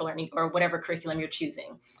Time for Learning or whatever curriculum you're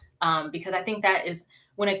choosing? Because I think that is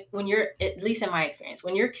when you're, at least in my experience,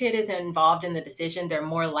 when your kid is involved in the decision, they're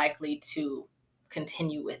more likely to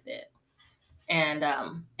continue with it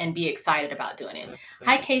and be excited about doing it.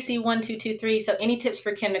 Hi, Casey1223. So any tips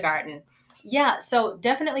for kindergarten? Yeah, so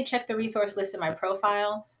definitely check the resource list in my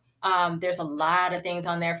profile. There's a lot of things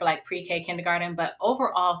on there for like pre-K kindergarten, but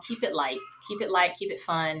overall, keep it light, keep it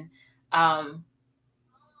fun.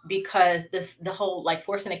 Because the whole like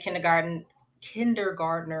forcing a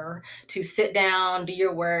kindergartner to sit down, do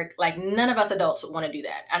your work, like none of us adults want to do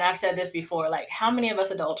that. And I've said this before, like how many of us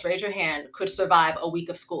adults, raise your hand, could survive a week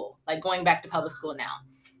of school, like going back to public school now?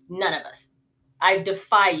 None of us. I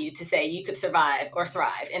defy you to say you could survive or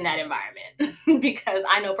thrive in that environment because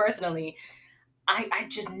I know personally, I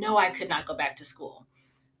just know I could not go back to school.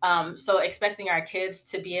 So expecting our kids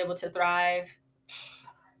to be able to thrive,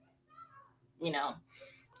 you know,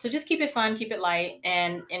 so just keep it fun, keep it light,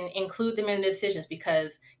 and include them in the decisions,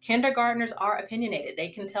 because kindergartners are opinionated. They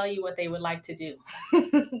can tell you what they would like to do.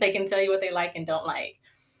 They can tell you what they like and don't like.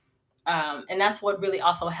 And that's what really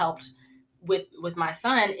also helped with my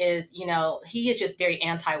son is, he is just very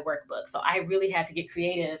anti-workbook. So I really had to get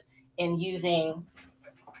creative in using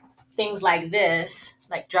things like this,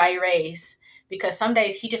 like dry erase, because some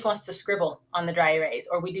days he just wants to scribble on the dry erase,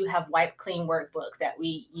 or we do have wipe clean workbooks that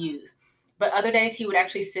we use. But other days he would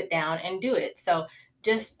actually sit down and do it. So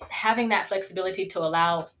just having that flexibility to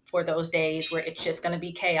allow for those days where it's just going to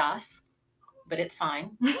be chaos, but it's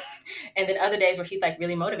fine. And then other days where he's like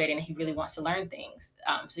really motivated and he really wants to learn things.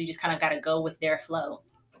 So you just kind of got to go with their flow.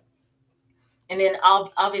 And then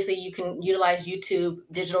obviously you can utilize YouTube,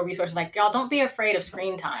 digital resources. Like, y'all, don't be afraid of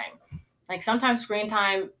screen time. Like sometimes screen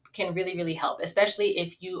time can really, really help, especially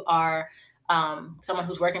if you are someone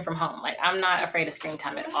who's working from home. Like I'm not afraid of screen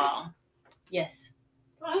time at all. Yes.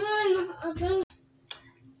 I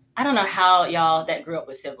don't know how y'all that grew up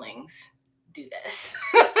with siblings do this.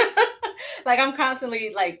 Like I'm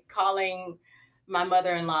constantly like calling my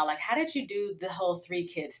mother-in-law, like, how did you do the whole 3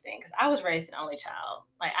 kids thing? Because I was raised an only child.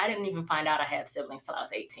 Like I didn't even find out I had siblings till I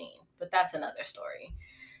was 18. But that's another story.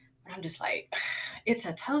 But I'm just like, it's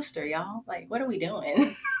a toaster, y'all. Like, what are we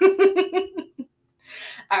doing?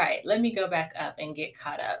 All right, let me go back up and get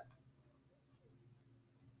caught up.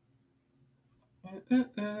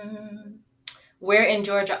 Mm-mm-mm. Where in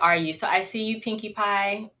Georgia are you? So I see you, Pinkie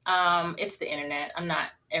Pie. It's the internet. I'm not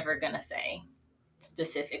ever gonna say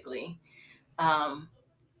specifically.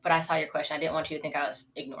 But I saw your question. I didn't want you to think I was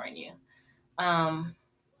ignoring you.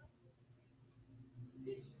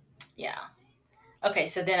 Yeah. Okay,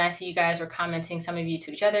 so then I see you guys are commenting, some of you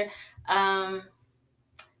to each other.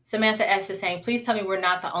 Samantha S is saying, please tell me we're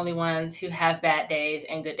not the only ones who have bad days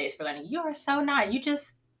and good days for learning. You are so not. You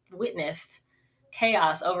just witnessed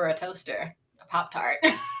chaos over a toaster, a Pop-Tart.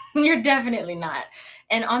 You're definitely not.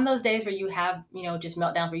 And on those days where you have, just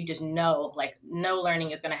meltdowns where you just know, like, no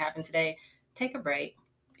learning is going to happen today, take a break.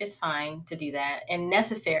 It's fine to do that and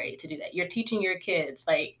necessary to do that. You're teaching your kids,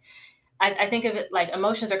 like, I think of it like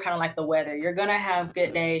emotions are kind of like the weather. You're going to have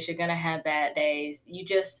good days. You're going to have bad days. You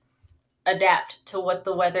just adapt to what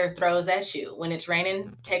the weather throws at you. When it's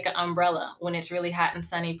raining, take an umbrella. When it's really hot and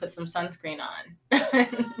sunny, put some sunscreen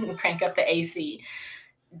on. Crank up the AC.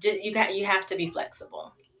 You have to be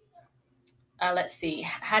flexible. Let's see.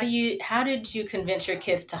 How did you convince your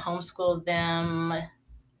kids to homeschool them? I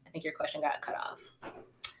think your question got cut off.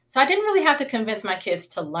 So I didn't really have to convince my kids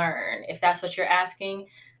to learn, if that's what you're asking,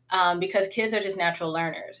 because kids are just natural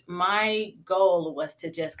learners. My goal was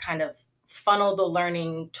to just kind of funnel the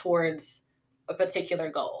learning towards a particular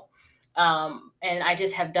goal. And I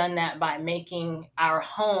just have done that by making our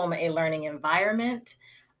home a learning environment.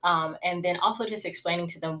 And then also just explaining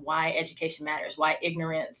to them why education matters, why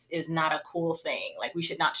ignorance is not a cool thing. Like, we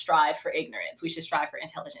should not strive for ignorance. We should strive for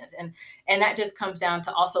intelligence. And that just comes down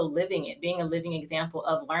to also living it, being a living example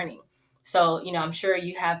of learning. So, I'm sure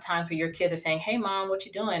you have times where your kids are saying, "Hey mom, what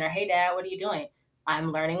you doing?" Or, "Hey dad, what are you doing?"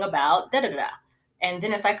 "I'm learning about da da da." And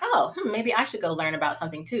then it's like, oh, maybe I should go learn about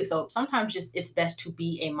something too. So sometimes just it's best to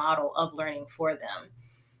be a model of learning for them.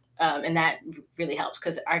 And that really helps,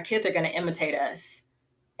 because our kids are going to imitate us.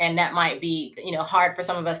 And that might be, hard for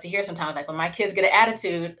some of us to hear sometimes. Like, when my kids get an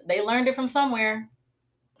attitude, they learned it from somewhere.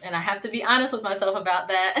 And I have to be honest with myself about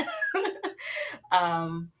that.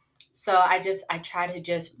 um, so I try to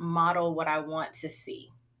just model what I want to see.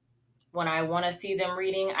 When I want to see them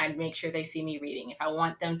reading, I make sure they see me reading. If I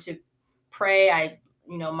want them to pray, I,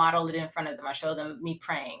 model it in front of them. I show them me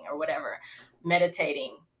praying or whatever,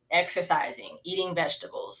 meditating, exercising, eating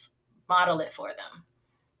vegetables, model it for them.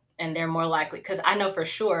 And they're more likely, because I know for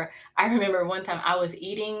sure, I remember one time I was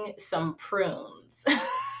eating some prunes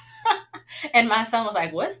and my son was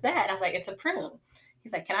like, "What's that?" I was like, "It's a prune."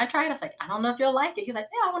 He's like, "Can I try it?" I was like, "I don't know if you'll like it." He's like,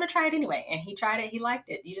 "Yeah, I want to try it anyway." And he tried it. He liked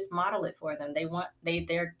it. You just model it for them. They're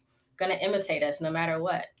going to imitate us no matter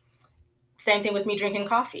what. Same thing with me drinking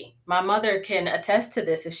coffee. My mother can attest to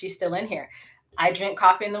this if she's still in here. I drink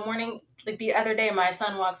coffee in the morning. Like the other day, my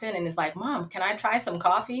son walks in and is like, "Mom, can I try some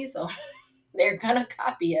coffee?" So they're going to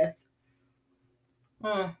copy us.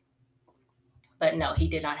 But no, he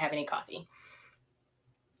did not have any coffee.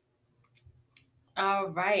 All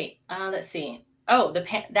right. Let's see. Oh,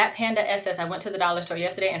 that Panda SS. I went to the dollar store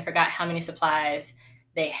yesterday and forgot how many supplies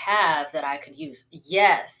they have that I could use.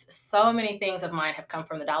 Yes, so many things of mine have come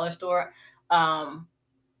from the dollar store. Um,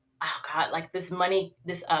 oh God, like this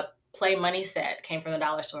play money set came from the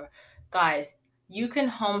dollar store. Guys, you can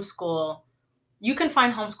homeschool. You can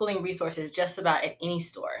find homeschooling resources just about at any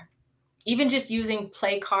store. Even just using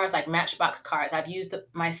play cars like Matchbox cars.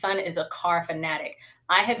 My son is a car fanatic.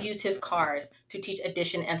 I have used his cars to teach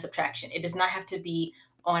addition and subtraction. It does not have to be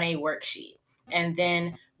on a worksheet. And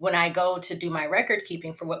then when I go to do my record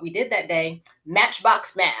keeping for what we did that day,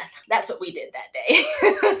 Matchbox math. That's what we did that day.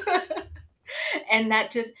 And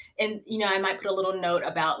that just, and I might put a little note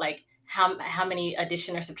about like how many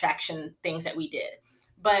addition or subtraction things that we did.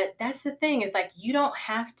 But that's the thing, is like, you don't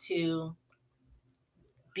have to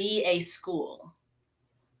be a school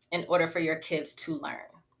in order for your kids to learn.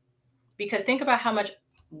 Because think about how much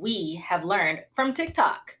we have learned from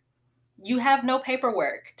TikTok. You have no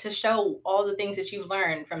paperwork to show all the things that you've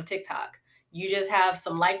learned from TikTok. You just have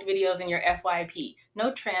some liked videos in your FYP.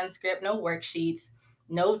 No transcript, no worksheets,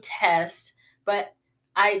 no tests. But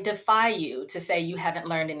I defy you to say you haven't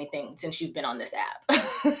learned anything since you've been on this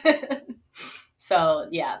app. So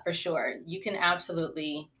yeah, for sure. You can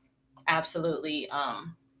absolutely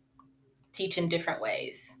teach in different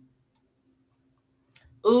ways.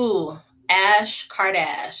 Ooh, Ash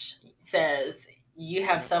Kardash says, "You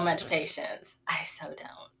have so much patience." I so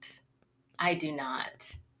don't. I do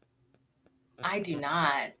not. I do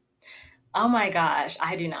not. Oh my gosh,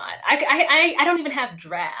 I do not. I don't even have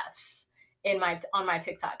drafts on my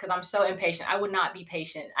TikTok because I'm so impatient. I would not be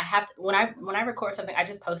patient. I have to, when I record something, I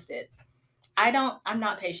just post it. I'm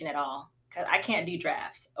not patient at all because I can't do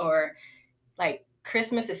drafts. Or like,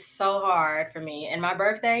 Christmas is so hard for me, and my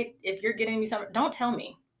birthday, if you're getting me something, don't tell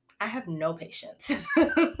me. I have no patience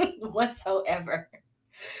whatsoever.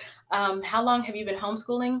 How long have you been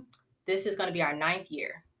homeschooling? This is going to be our 9th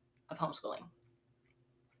year of homeschooling.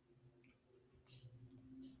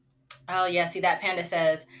 Oh yeah, see, that Panda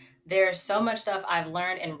says, "There's so much stuff I've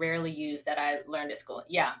learned and rarely used that I learned at school."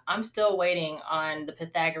 Yeah, I'm still waiting on the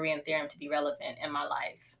Pythagorean theorem to be relevant in my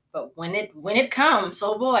life. But when it comes,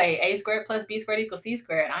 oh boy, a squared plus b squared equals c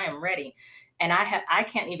squared, I am ready. And I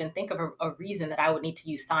can't even think of a reason that I would need to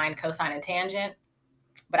use sine, cosine, and tangent.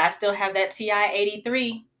 But I still have that TI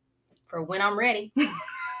 83 for when I'm ready.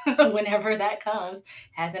 Whenever that comes.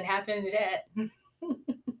 Hasn't happened yet.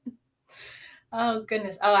 Oh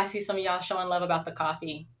goodness. Oh, I see some of y'all showing love about the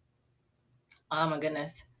coffee. Oh my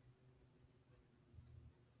goodness.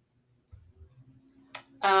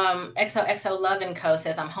 XOXO Love and Co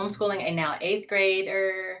says, I'm homeschooling a now eighth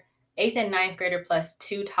and ninth grader plus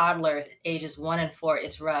two toddlers, ages 1 and 4.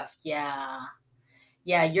 It's rough. Yeah.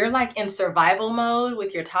 Yeah. You're like in survival mode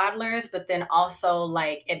with your toddlers, but then also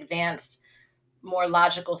like advanced, more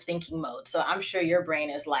logical thinking mode. So I'm sure your brain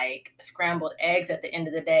is like scrambled eggs at the end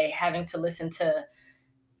of the day, having to listen to,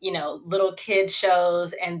 little kid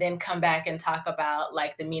shows and then come back and talk about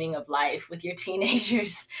like the meaning of life with your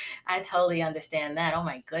teenagers. I totally understand that. Oh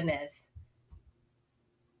my goodness.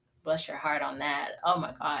 Bless your heart on that. Oh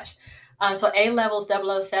my gosh. So A Levels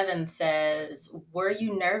 007 says, were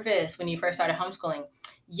you nervous when you first started homeschooling?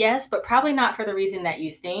 Yes, but probably not for the reason that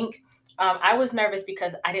you think. I was nervous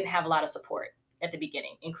because I didn't have a lot of support at the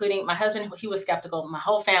beginning, including my husband. He was skeptical. My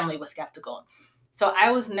whole family was skeptical. So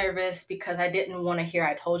I was nervous because I didn't want to hear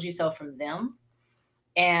I told you so from them.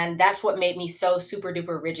 And that's what made me so super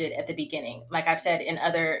duper rigid at the beginning. Like I've said in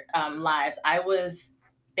other lives, I was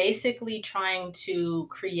basically trying to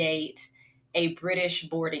create a British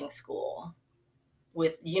boarding school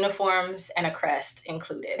with uniforms and a crest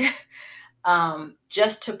included,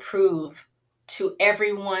 just to prove to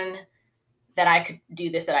everyone that I could do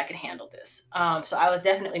this, that I could handle this. So I was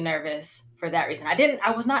definitely nervous for that reason.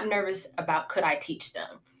 I was not nervous about could I teach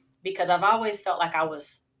them, because I've always felt like I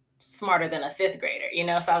was smarter than a fifth grader,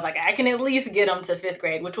 So I was like, I can at least get them to fifth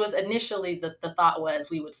grade, which was initially the thought was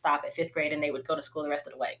we would stop at fifth grade and they would go to school the rest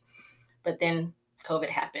of the way. But then COVID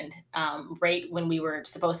happened, right when we were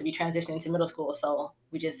supposed to be transitioning to middle school. So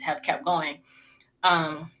we just have kept going.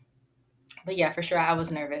 But yeah, for sure, I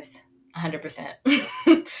was nervous,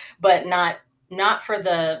 100%, but not for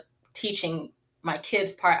the teaching my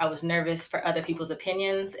kids part. I was nervous for other people's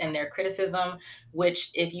opinions and their criticism. Which,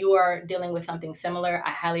 if you are dealing with something similar, I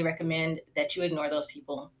highly recommend that you ignore those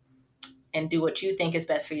people and do what you think is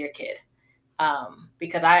best for your kid.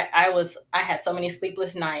 Because I had so many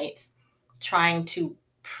sleepless nights trying to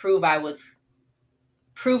prove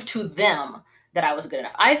to them that I was good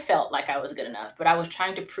enough. I felt like I was good enough, but I was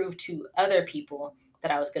trying to prove to other people that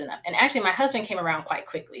I was good enough. And actually my husband came around quite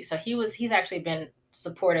quickly. So he's actually been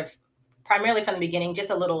supportive primarily from the beginning, just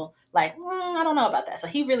a little like, I don't know about that. So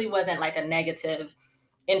he really wasn't like a negative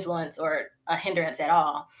influence or a hindrance at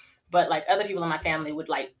all. But like other people in my family would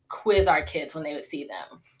like quiz our kids when they would see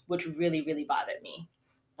them, which really, really bothered me.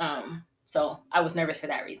 So I was nervous for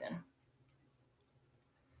that reason.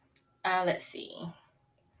 Let's see.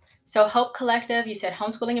 So Hope Collective, you said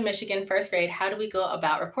homeschooling in Michigan, first grade. How do we go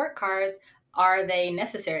about report cards? Are they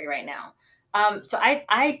necessary right now? So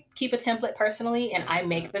I keep a template personally, and I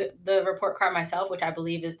make the report card myself, which I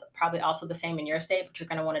believe is probably also the same in your state, but you're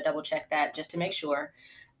going to want to double check that just to make sure.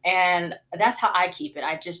 And that's how I keep it.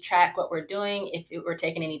 I just track what we're doing. If we're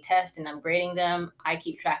taking any tests and I'm grading them, I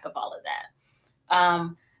keep track of all of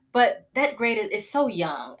that. But that grade is so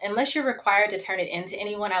young. Unless you're required to turn it into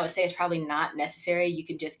anyone, I would say it's probably not necessary. You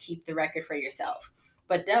can just keep the record for yourself.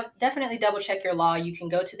 But definitely double check your law. You can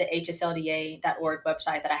go to the hslda.org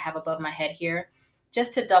website that I have above my head here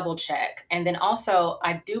just to double check. And then also,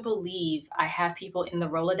 I do believe I have people in the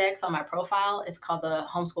Rolodex on my profile. It's called the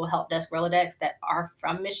Homeschool Help Desk Rolodex that are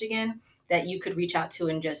from Michigan that you could reach out to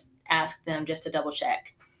and just ask them just to double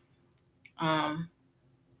check.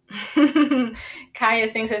 Kaya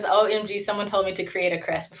Singh says, OMG, someone told me to create a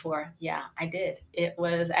crest before. Yeah, I did. It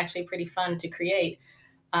was actually pretty fun to create.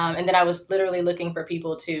 And then I was literally looking for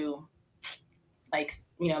people to like,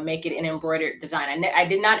 make it an embroidered design. I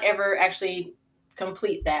did not ever actually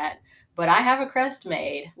complete that, but I have a crest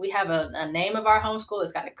made. We have a name of our homeschool.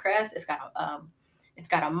 It's got a crest. It's got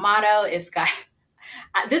a motto.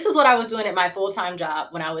 This is what I was doing at my full-time job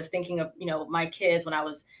when I was thinking of, my kids, when I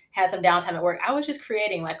had some downtime at work. I was just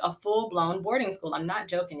creating like a full-blown boarding school. I'm not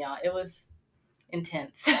joking, y'all. It was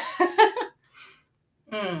intense.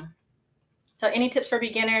 mm. So any tips for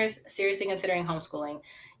beginners seriously considering homeschooling?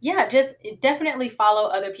 Yeah, just definitely follow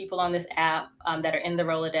other people on this app that are in the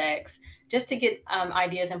Rolodex just to get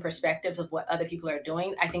ideas and perspectives of what other people are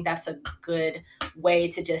doing. I think that's a good way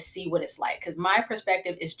to just see what it's like, because my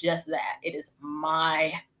perspective is just that. It is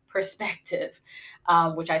my perspective,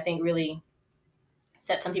 which I think really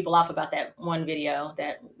set some people off about that one video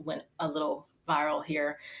that went a little viral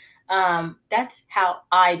here. That's how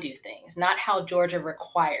I do things, not how Georgia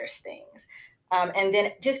requires things. And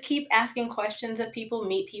then just keep asking questions of people,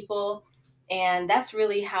 meet people. And that's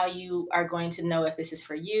really how you are going to know if this is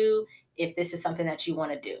for you, if this is something that you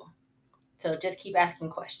want to do. So just keep asking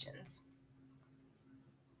questions.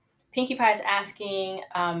 Pinkie Pie is asking,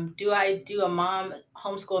 do I do a mom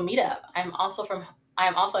homeschool meetup? I'm also a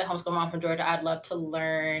homeschool mom from Georgia. I'd love to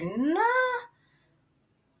learn.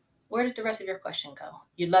 Where did the rest of your question go?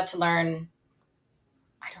 You'd love to learn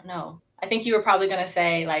I don't know. I think you were probably going to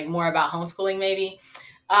say like more about homeschooling, maybe.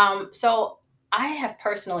 So I have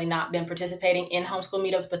personally not been participating in homeschool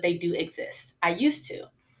meetups, but they do exist. I used to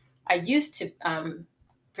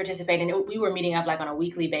participate in it. We were meeting up like on a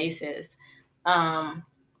weekly basis. Um,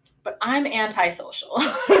 but I'm antisocial,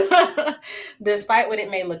 despite what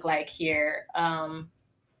it may look like here.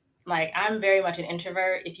 Like I'm very much an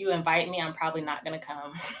introvert. If you invite me, I'm probably not going to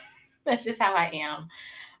come. That's just how I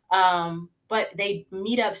am. But they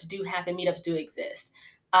meetups do happen. Meetups do exist.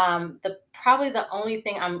 The probably the only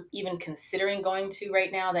thing I'm even considering going to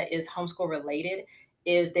right now that is homeschool related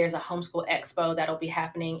is there's a homeschool expo that'll be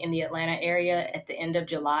happening in the Atlanta area at the end of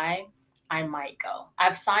July. I might go.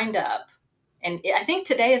 I've signed up, and I think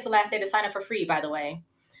today is the last day to sign up for free. By the way,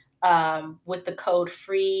 with the code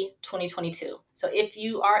free 2022. So if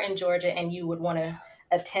you are in Georgia and you would want to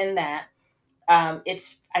attend that,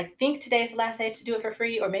 it's I think today's the last day to do it for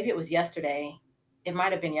free, or maybe it was yesterday. It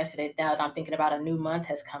might have been yesterday. Now that I'm thinking about, a new month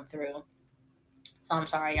has come through. So I'm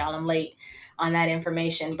sorry, y'all. I'm late on that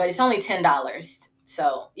information, but it's only $10.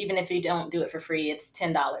 So even if you don't do it for free, it's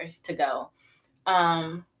 $10 to go.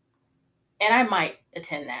 Um, and I might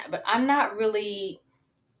attend that, but I'm not really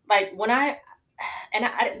like when I and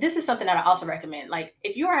this is something that I also recommend. Like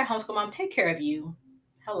if you are a homeschool mom, take care of you.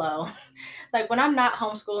 Hello. Like when I'm not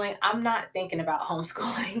homeschooling, I'm not thinking about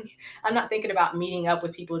homeschooling. I'm not thinking about meeting up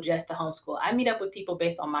with people just to homeschool. I meet up with people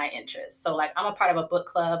based on my interests. So like I'm a part of a book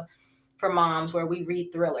club for moms where we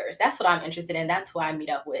read thrillers. That's what I'm interested in. That's who I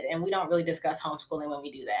meet up with. And we don't really discuss homeschooling when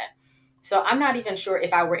we do that. So I'm not even sure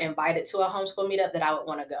if I were invited to a homeschool meetup that I would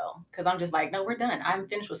want to go, because I'm just like, no, we're done. I'm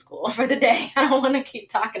finished with school for the day. I don't want to keep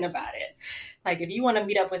talking about it. Like if you want to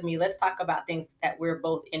meet up with me, let's talk about things that we're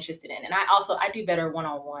both interested in. And I do better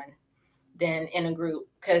one-on-one than in a group,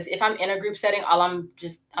 because if I'm in a group setting, I'm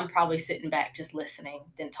probably sitting back just listening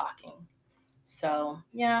than talking. So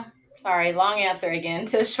yeah, sorry, long answer again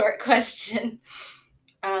to a short question.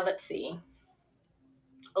 Let's see.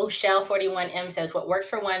 Oh, Shell 41M says, what works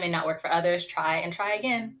for one may not work for others. Try and try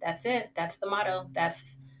again. That's it. That's the motto. That's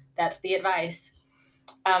the advice.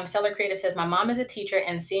 Seller Creative says, my mom is a teacher,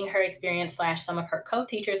 and seeing her experience / some of her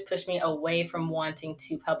co-teachers pushed me away from wanting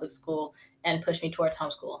to public school and pushed me towards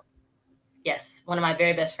homeschool. Yes, one of my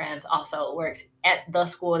very best friends also works at the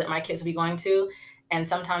school that my kids will be going to. And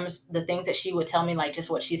sometimes the things that she would tell me, like just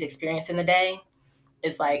what she's experienced in the day,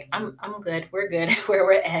 is like, I'm good. We're good where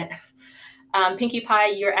we're at. Pinkie Pie,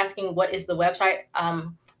 you're asking what is the website?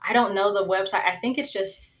 I don't know the website. I think it's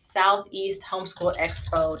just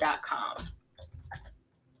southeasthomeschoolexpo.com.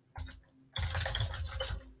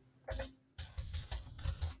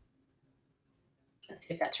 Let's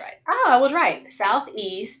see if that's right. Oh, I was right.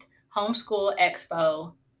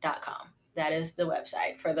 Southeasthomeschoolexpo.com. That is the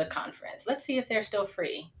website for the conference. Let's see if they're still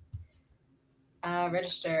free.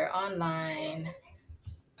 Register online.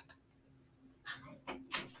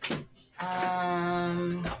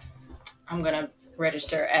 I'm gonna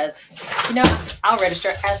register as, I'll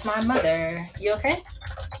register as my mother. You okay?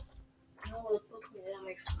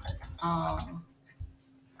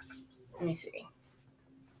 Let me see.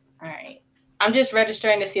 All right. I'm just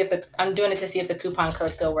registering to see if I'm doing it to see if the coupon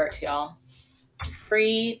code still works, y'all.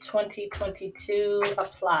 Free 2022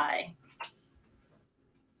 apply.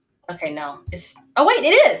 Okay, no. Oh wait,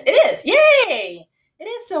 it is. It is. Yay! It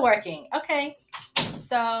is still working. Okay.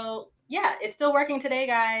 So yeah, it's still working today,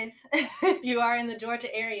 guys. If you are in the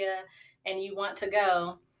Georgia area and you want to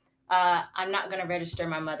go, I'm not going to register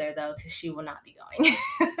my mother though, because she will not be going.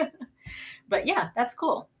 But yeah, that's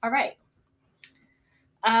cool. All right.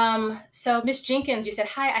 So Miss Jenkins, you said,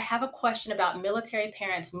 hi, I have a question about military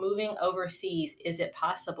parents moving overseas. Is it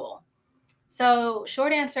possible? So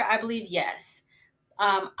short answer, I believe yes.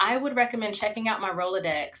 I would recommend checking out my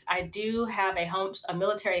Rolodex. I do have a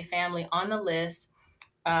military family on the list.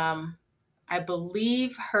 I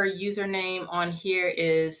believe her username on here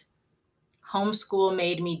is Homeschool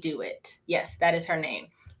Made Me Do It. Yes, that is her name.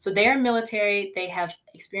 So they are military. They have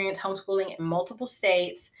experienced homeschooling in multiple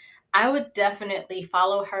states. I would definitely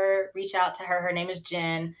follow her, reach out to her. Her name is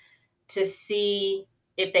Jen, to see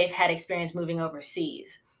if they've had experience moving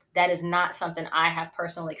overseas. That is not something I have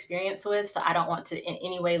personal experience with, so I don't want to in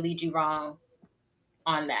any way lead you wrong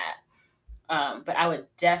on that. But I would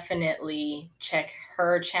definitely check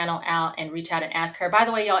her channel out and reach out and ask her. By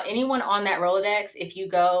the way, y'all, anyone on that Rolodex, if you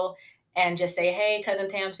go and just say, hey, Cousin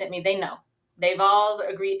Tam sent me, they know. They've all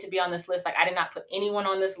agreed to be on this list. Like I did not put anyone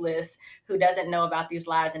on this list who doesn't know about these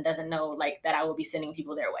lives and doesn't know like that I will be sending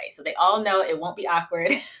people their way. So they all know it won't be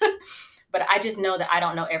awkward. But I just know that I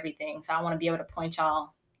don't know everything. So I want to be able to point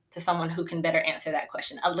y'all to someone who can better answer that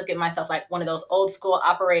question. I look at myself like one of those old school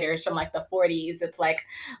operators from like the 40s. It's like,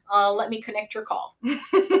 let me connect your call.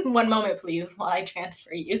 One moment, please, while I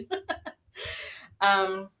transfer you.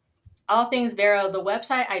 All things Vero, the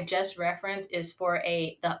website I just referenced is for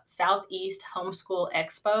the Southeast Homeschool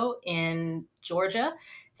Expo in Georgia.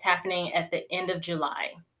 It's happening at the end of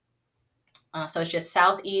July. So it's just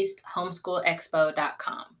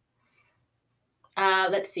southeasthomeschoolexpo.com.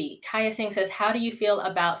 Let's see. Kaya Singh says, how do you feel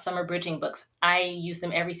about summer bridging books? I use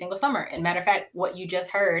them every single summer. And matter of fact, what you just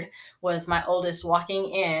heard was my oldest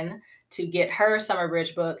walking in to get her summer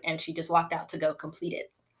bridge book, and she just walked out to go complete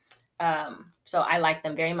it. So I like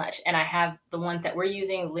them very much. And I have the ones that we're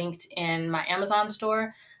using linked in my Amazon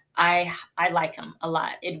store. I like them a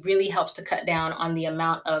lot. It really helps to cut down on the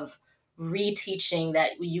amount of reteaching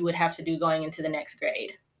that you would have to do going into the next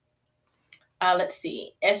grade. Let's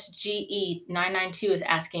see. SGE992 is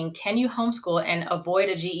asking, can you homeschool and avoid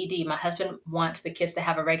a GED? My husband wants the kids to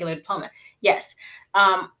have a regular diploma. Yes.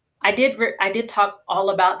 I did talk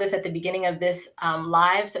all about this at the beginning of this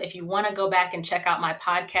live. So if you want to go back and check out my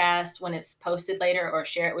podcast when it's posted later, or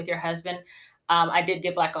share it with your husband, I did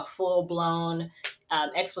give like a full blown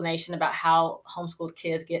explanation about how homeschooled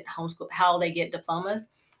kids get homeschooled, how they get diplomas.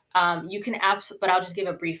 You can but I'll just give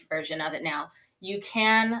a brief version of it now. You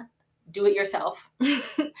can do it yourself.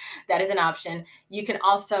 That is an option. You can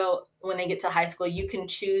also, when they get to high school, you can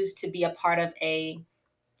choose to be a part of a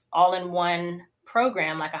all-in-one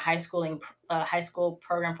program, like a high school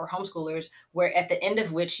program for homeschoolers, where at the end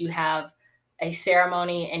of which you have a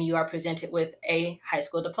ceremony and you are presented with a high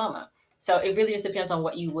school diploma. So it really just depends on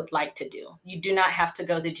what you would like to do. You do not have to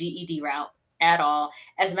go the GED route at all.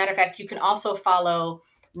 As a matter of fact, you can also follow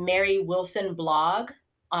Mary Wilson Blog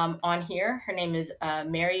on here. Her name is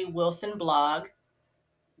Mary Wilson Blog.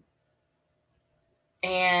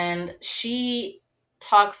 And she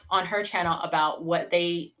talks on her channel about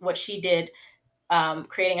what she did,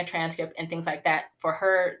 creating a transcript and things like that for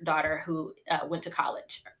her daughter who went to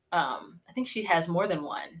college. I think she has more than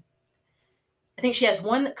one. I think she has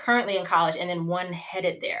one currently in college and then one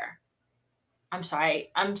headed there. I'm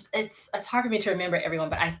sorry. It's hard for me to remember everyone,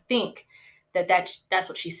 but I think that's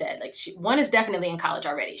what she said. Like one is definitely in college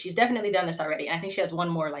already. She's definitely done this already. And I think she has one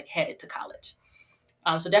more like headed to college.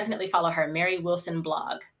 So definitely follow her, Mary Wilson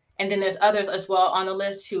Blog. And then there's others as well on the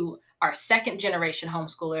list who are second generation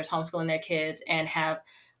homeschoolers, homeschooling their kids, and have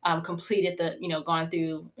completed gone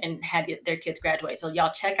through and had their kids graduate. So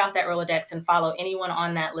y'all check out that Rolodex and follow anyone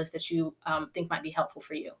on that list that you think might be helpful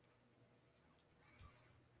for you.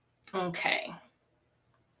 Okay.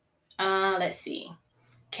 Let's see.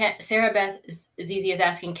 Sarah Beth Zizi is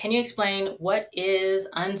asking, can you explain what is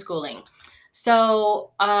unschooling?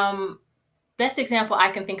 So best example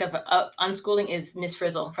I can think of unschooling is Miss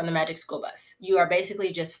Frizzle from the Magic School Bus. You are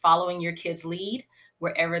basically just following your kid's lead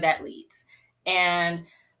wherever that leads. And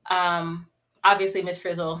obviously Miss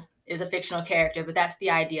Frizzle is a fictional character, but that's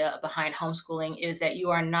the idea behind homeschooling, is that you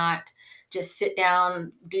are not just sit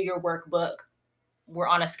down, do your workbook, we're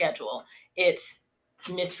on a schedule. It's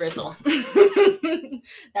Miss Frizzle.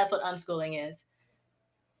 That's what unschooling is.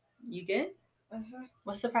 You good? Mm-hmm.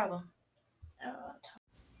 What's the problem?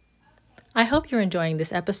 I hope you're enjoying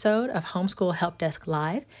this episode of Homeschool Help Desk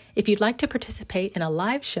Live. If you'd like to participate in a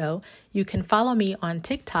live show, you can follow me on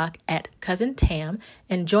TikTok at Cousin Tam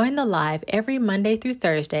and join the live every Monday through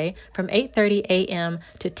Thursday from 8:30 a.m.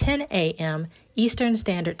 to 10 a.m. Eastern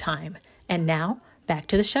Standard Time. And now, back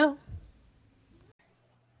to the show.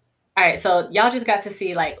 All right, so y'all just got to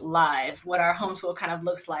see like live what our homeschool kind of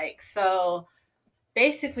looks like. So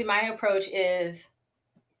basically my approach is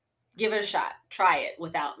give it a shot, try it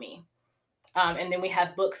without me. And then we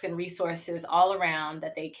have books and resources all around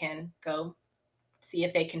that they can go see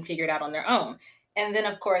if they can figure it out on their own. And then,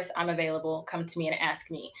 of course, I'm available. Come to me and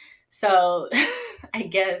ask me. So I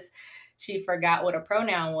guess she forgot what a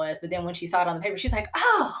pronoun was. But then when she saw it on the paper, she's like,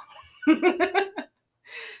 oh.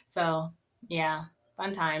 So, yeah,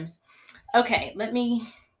 fun times. Okay, let's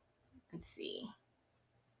see.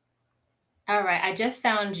 All right, I just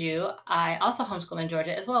found you. I also homeschool in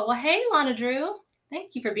Georgia as well. Well, hey, Lana Drew.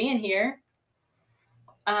 Thank you for being here.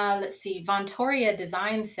 Let's see. Vontoria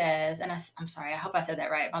Design says, and I'm sorry, I hope I said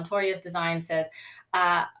that right. Vontoria's Design says,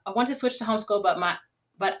 I want to switch to homeschool,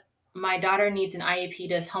 but my daughter needs an IEP.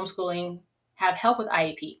 Does homeschooling have help with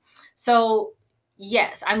IEP? So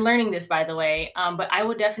yes, I'm learning this, by the way, but I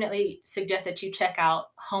would definitely suggest that you check out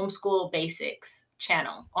Homeschool Basics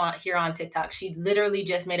channel here on TikTok. She literally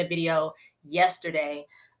just made a video yesterday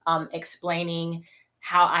explaining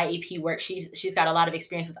how IEP works. She's got a lot of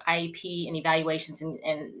experience with IEP and evaluations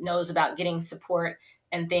and knows about getting support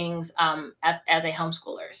and things as a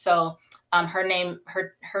homeschooler. So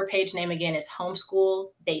her page name again is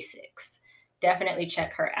Homeschool Basics. Definitely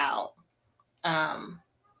check her out. And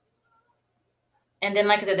then,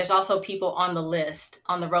 like I said, there's also people on the list,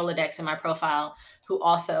 on the Rolodex in my profile, who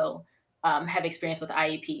also have experience with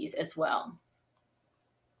IEPs as well.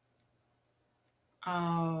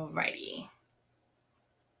 Alrighty.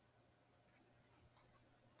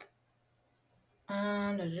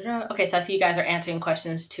 Okay, so I see you guys are answering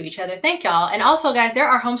questions to each other. Thank y'all. And also, guys, there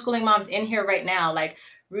are homeschooling moms in here right now, like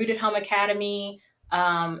Rooted Home Academy.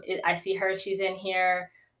 I see her, she's in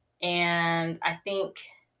here. And I think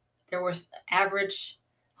there was Average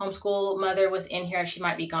Homeschool Mother was in here. She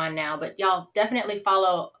might be gone now, but y'all definitely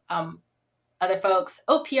follow other folks.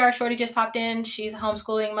 Oh, PR Shorty just popped in. She's a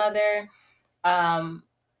homeschooling mother.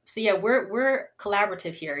 So yeah, we're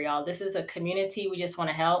collaborative here, y'all. This is a community. We just want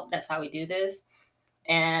to help. That's how we do this.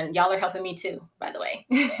 And y'all are helping me too, by the way.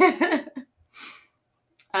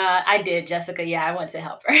 I did, Jessica. Yeah, I went to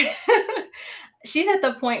help her. She's at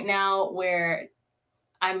the point now where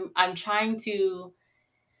I'm trying to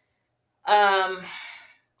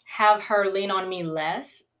have her lean on me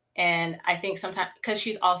less. And I think sometimes because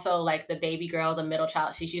she's also like the baby girl, the middle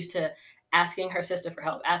child, she's used to asking her sister for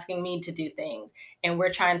help, asking me to do things. And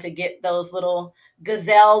we're trying to get those little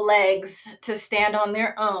gazelle legs to stand on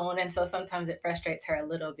their own. And so sometimes it frustrates her a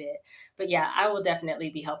little bit. But yeah, I will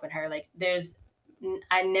definitely be helping her. Like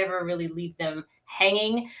I never really leave them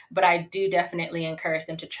hanging, but I do definitely encourage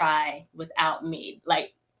them to try without me.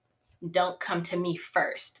 Like, don't come to me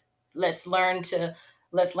first. Let's learn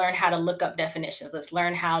how to look up definitions. Let's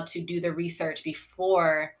learn how to do the research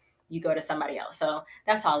before you go to somebody else. So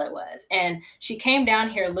that's all it was. And she came down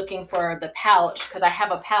here looking for the pouch because I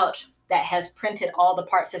have a pouch that has printed all the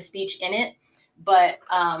parts of speech in it. But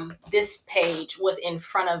this page was in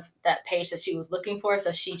front of that page that she was looking for.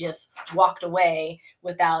 So she just walked away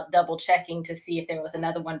without double checking to see if there was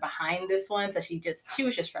another one behind this one. So she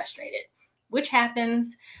was just frustrated, which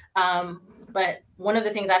happens. But one of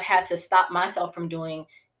the things I've had to stop myself from doing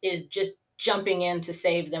is just jumping in to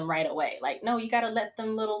save them right away. Like, no, you got to let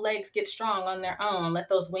them little legs get strong on their own. Let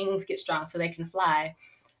those wings get strong so they can fly.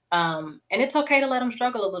 And it's okay to let them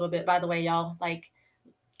struggle a little bit, by the way, y'all, like,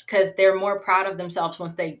 because they're more proud of themselves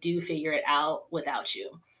once they do figure it out without you.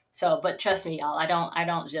 So, but trust me, y'all, I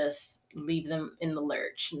don't just leave them in the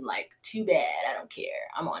lurch and like, too bad, I don't care,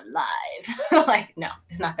 I'm on live. Like, no,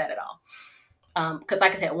 it's not that at all. Because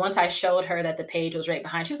like I said, once I showed her that the page was right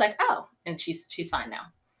behind, she was like, oh, and she's fine now.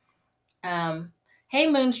 Hey,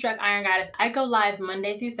 Moonstruck Iron Goddess, I go live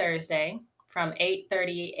Monday through Thursday from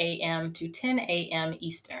 8:30 a.m. to 10 a.m.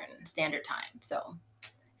 Eastern Standard Time. So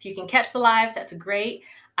if you can catch the lives, that's great.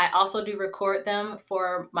 I also do record them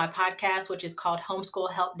for my podcast, which is called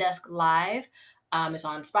Homeschool Help Desk Live. It's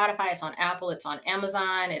on Spotify, it's on Apple, it's on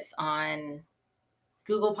Amazon, it's on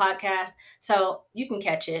Google Podcast. So you can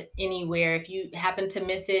catch it anywhere. If you happen to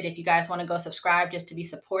miss it, if you guys want to go subscribe just to be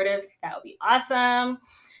supportive, that would be awesome.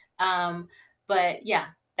 But yeah,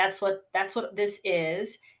 that's what this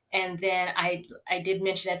is. And then I did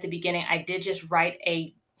mention at the beginning, I did just write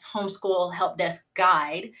a homeschool help desk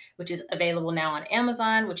guide, which is available now on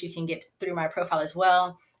Amazon, which you can get through my profile as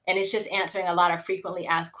well. And it's just answering a lot of frequently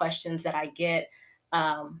asked questions that I get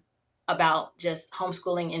about just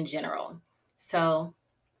homeschooling in general. So,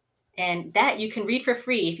 and that you can read for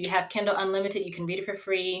free. If you have Kindle Unlimited, you can read it for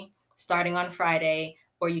free starting on Friday,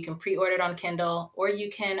 or you can pre-order it on Kindle, or you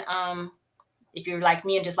can, if you're like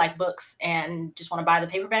me and just like books and just want to buy the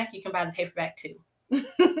paperback, you can buy the paperback too.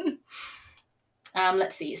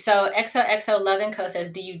 Let's see. So XOXO Love and Co says,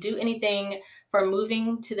 do you do anything for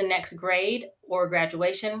moving to the next grade or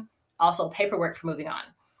graduation? Also paperwork for moving on.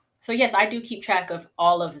 So yes, I do keep track of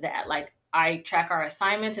all of that. Like I track our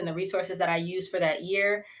assignments and the resources that I use for that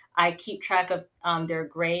year. I keep track of their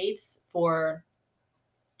grades for,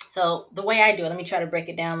 so the way I do it, let me try to break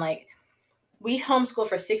it down. Like we homeschool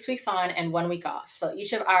for 6 weeks on and 1 week off. So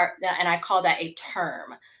each of our, and I call that a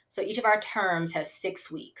term. So each of our terms has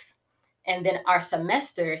 6 weeks. And then our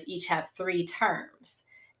semesters each have 3 terms.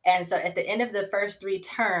 And so at the end of the first 3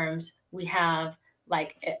 terms, we have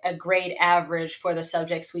like a grade average for the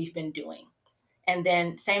subjects we've been doing. And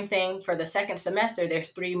then same thing for the second semester, there's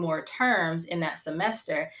 3 more terms in that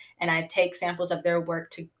semester. And I take samples of their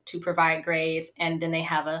work to provide grades. And then they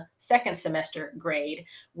have a second semester grade,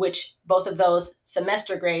 which both of those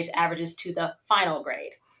semester grades averages to the final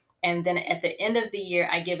grade. And then at the end of the year,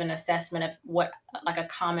 I give an assessment of what, like a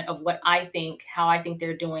comment of what I think, how I think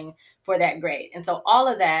they're doing for that grade. And so all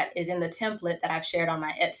of that is in the template that I've shared on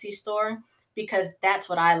my Etsy store, because that's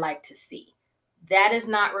what I like to see. That is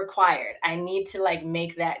not required. I need to like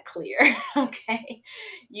make that clear. Okay.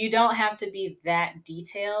 You don't have to be that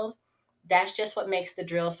detailed. That's just what makes the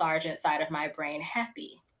drill sergeant side of my brain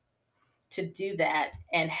happy, to do that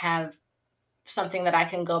and have something that I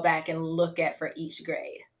can go back and look at for each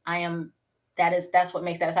grade. That's what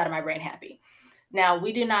makes that side of my brain happy. Now,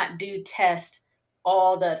 we do not do tests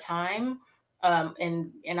all the time.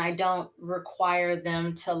 And I don't require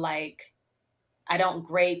them to like, I don't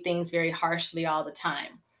grade things very harshly all the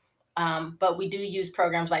time. But we do use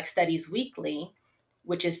programs like Studies Weekly,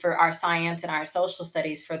 which is for our science and our social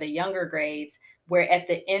studies for the younger grades, where at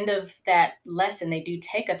the end of that lesson, they do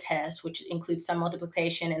take a test, which includes some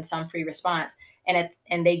multiplication and some free response, and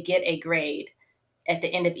they get a grade at the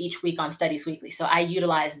end of each week on Studies Weekly. So I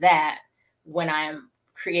utilize that when I'm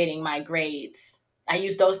creating my grades. I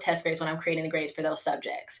use those test grades when I'm creating the grades for those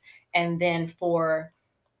subjects. And then for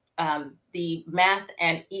the math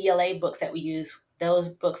and ELA books that we use, those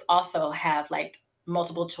books also have like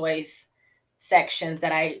multiple choice sections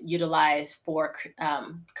that I utilize for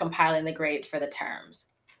compiling the grades for the terms.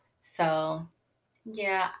 So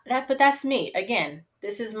yeah, but that's me. Again,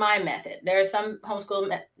 this is my method. There are some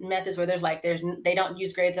homeschool methods where they don't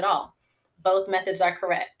use grades at all. Both methods are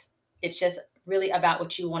correct. It's just really about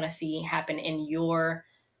what you want to see happen in your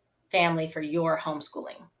family for your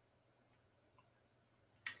homeschooling.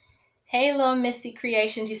 Hey, little Missy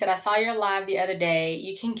Creations. You said, I saw your live the other day.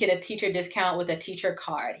 You can get a teacher discount with a teacher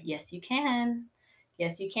card. Yes, you can.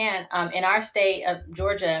 Yes, you can. In our state of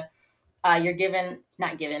Georgia, you're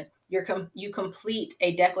not given, you complete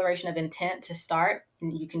a declaration of intent to start,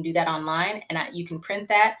 and you can do that online. And you can print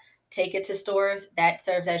that, take it to stores. That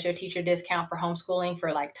serves as your teacher discount for homeschooling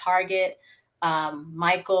for like Target,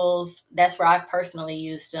 Michael's. That's where I've personally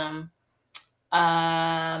used them.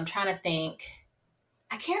 I'm trying to think.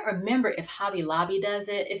 I can't remember if Hobby Lobby does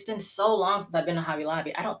it. It's been so long since I've been to Hobby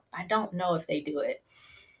Lobby. I don't know if they do it.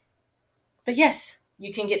 But yes,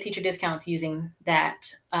 you can get teacher discounts using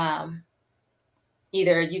that.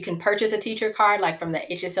 Either you can purchase a teacher card, like from the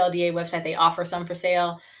HSLDA website, they offer some for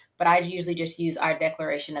sale, but I usually just use our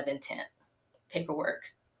declaration of intent paperwork.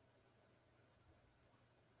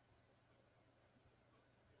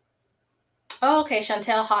 Oh, okay.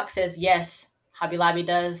 Chantel Hawk says, yes, Hobby Lobby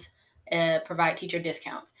does provide teacher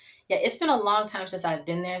discounts. Yeah, it's been a long time since I've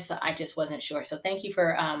been there, so I just wasn't sure. So thank you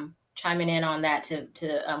for chiming in on that to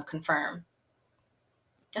confirm.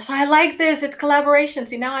 That's why I like this. It's collaboration.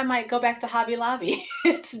 See, now I might go back to Hobby Lobby.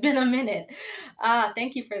 It's been a minute.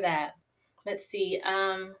 Thank you for that. Let's see.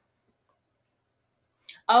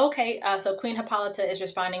 Okay, so Queen Hippolyta is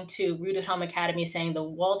responding to Rooted Home Academy saying the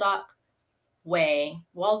Waldorf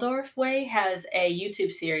Way has a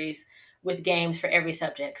YouTube series with games for every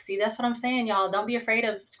subject. See, that's what I'm saying, y'all. Don't be afraid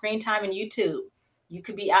of screen time and YouTube. You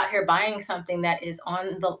could be out here buying something that is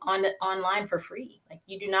online for free. Like,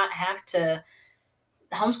 you do not have to.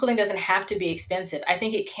 Homeschooling doesn't have to be expensive. I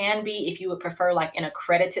think it can be if you would prefer like an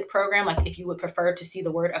accredited program, like if you would prefer to see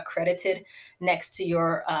the word accredited next to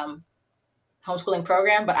your homeschooling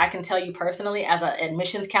program. But I can tell you personally, as an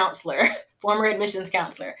admissions counselor, former admissions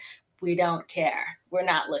counselor, we don't care. We're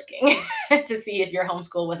not looking to see if your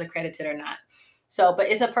homeschool was accredited or not. So, but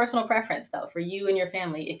it's a personal preference though, for you and your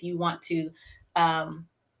family, if you want to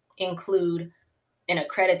include an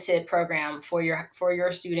accredited program for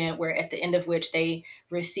your student, where at the end of which they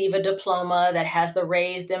receive a diploma that has the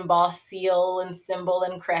raised embossed seal and symbol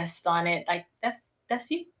and crest on it. Like that's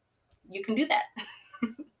you. You can do that.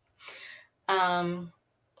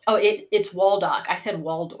 It's Waldock. I said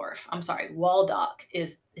Waldorf. I'm sorry.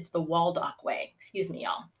 It's the Waldock way. Excuse me,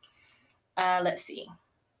 y'all. Let's see.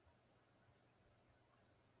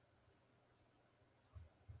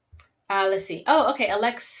 Let's see. Oh, okay.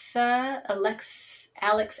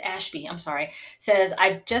 Alex Ashby, I'm sorry, says,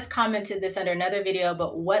 I just commented this under another video,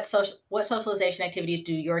 but what socialization activities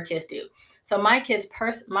do your kids do? So my kids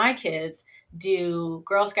do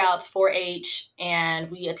Girl Scouts, 4-H, and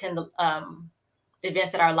we attend the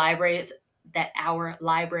events at our libraries that our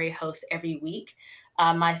library hosts every week.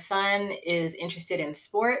 My son is interested in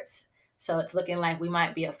sports, so it's looking like we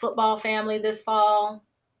might be a football family this fall.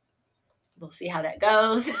 We'll see how that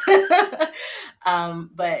goes.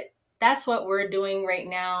 But that's what we're doing right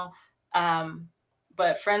now.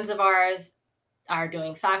 But friends of ours are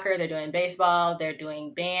doing soccer, they're doing baseball, they're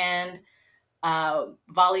doing band,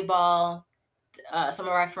 volleyball. Some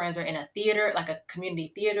of our friends are in a theater, like a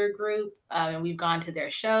community theater group, and we've gone to their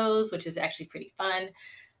shows, which is actually pretty fun.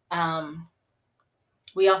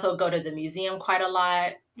 We also go to the museum quite a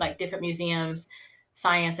lot, like different museums,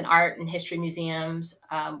 science and art and history museums.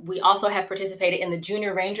 We also have participated in the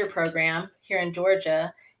Junior Ranger program here in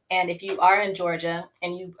Georgia, And if you are in Georgia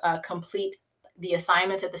and you complete the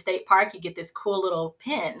assignments at the state park, you get this cool little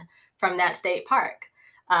pin from that state park,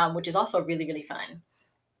 which is also really, really fun.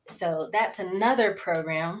 So that's another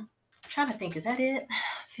program. I'm trying to think, is that it?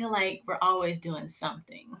 I feel like we're always doing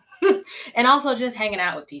something. And also just hanging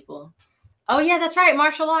out with people. Oh yeah, that's right,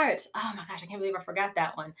 martial arts. Oh my gosh, I can't believe I forgot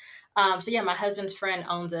that one. So yeah, my husband's friend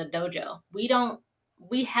owns a dojo.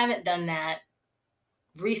 We haven't done that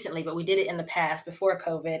recently, but we did it in the past before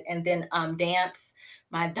COVID. And then dance.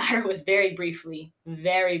 My daughter was very briefly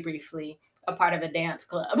a part of a dance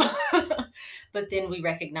club. But then we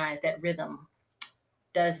recognized that rhythm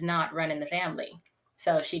does not run in the family.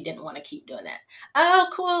 So she didn't want to keep doing that. Oh,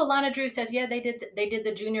 cool. Lana Drew says, yeah, they did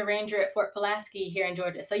the Junior Ranger at Fort Pulaski here in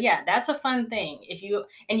Georgia. So yeah, that's a fun thing.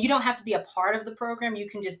 And you don't have to be a part of the program. You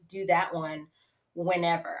can just do that one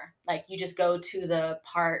whenever. Like you just go to the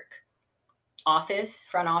park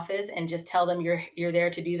front office, and just tell them you're there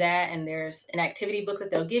to do that. And there's an activity book that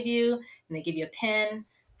they'll give you, and they give you a pen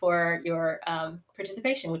for your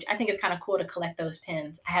participation, which I think is kind of cool to collect those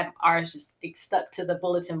pins. I have ours just stuck to the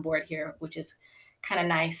bulletin board here, which is kind of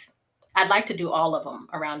nice. I'd like to do all of them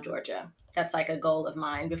around Georgia. That's like a goal of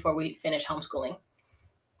mine before we finish homeschooling.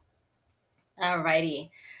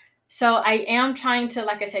 Alrighty. So I am trying to,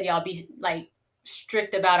 like I said, y'all, be like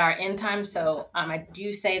strict about our end time. So I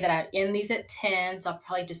do say that I end these at 10. So I'll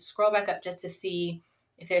probably just scroll back up just to see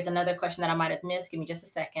if there's another question that I might have missed. Give me just a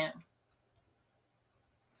second.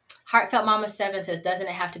 Heartfelt Mama 7 says, doesn't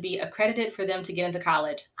it have to be accredited for them to get into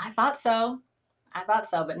college? I thought so,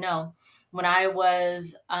 but no. When I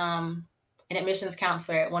was an admissions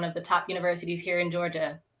counselor at one of the top universities here in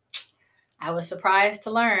Georgia, I was surprised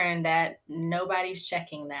to learn that nobody's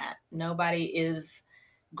checking that. Nobody is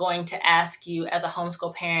going to ask you as a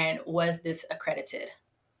homeschool parent, was this accredited?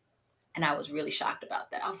 And I was really shocked about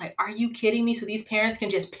that. I was like, are you kidding me? So these parents can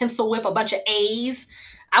just pencil whip a bunch of A's?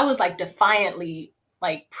 I was like defiantly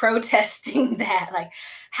like protesting that. Like,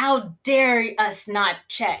 how dare us not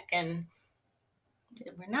check? And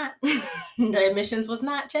we're not. The admissions was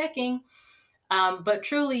not checking. But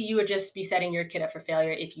truly, you would just be setting your kid up for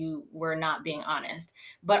failure if you were not being honest.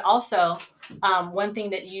 But also, one thing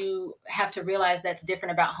that you have to realize that's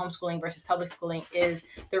different about homeschooling versus public schooling is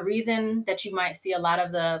the reason that you might see a lot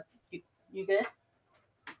of the... You good?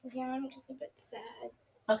 Yeah, I'm just a bit sad.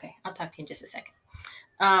 Okay, I'll talk to you in just a second.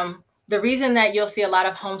 The reason that you'll see a lot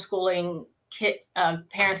of homeschooling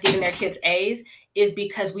parents giving their kids A's is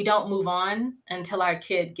because we don't move on until our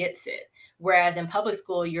kid gets it. Whereas in public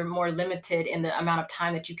school, you're more limited in the amount of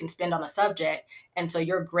time that you can spend on a subject. And so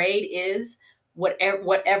your grade is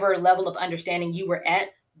whatever level of understanding you were at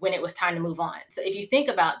when it was time to move on. So if you think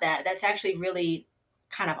about that, that's actually really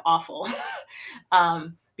kind of awful.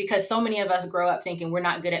 Because so many of us grow up thinking we're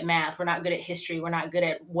not good at math, we're not good at history, we're not good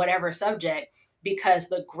at whatever subject, because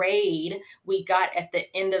the grade we got at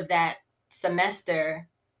the end of that semester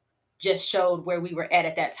just showed where we were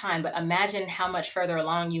at that time. But imagine how much further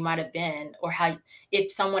along you might have been, or how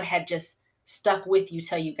if someone had just stuck with you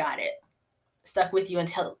till you got it, stuck with you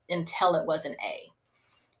until it was an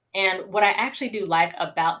A. And what I actually do like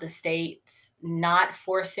about the states not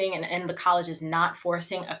forcing and the colleges not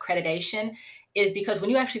forcing accreditation is because when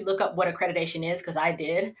you actually look up what accreditation is, because I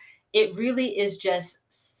did, it really is just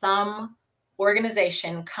some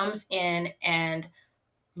organization comes in and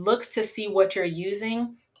looks to see what you're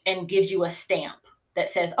using and gives you a stamp that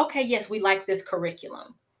says, okay, yes, we like this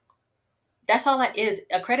curriculum. That's all that is.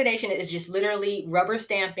 Accreditation is just literally rubber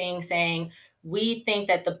stamping saying, we think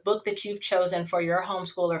that the book that you've chosen for your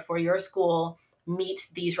homeschool or for your school meets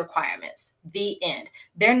these requirements. The end.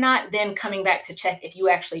 They're not then coming back to check if you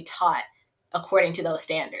actually taught according to those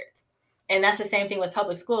standards. And that's the same thing with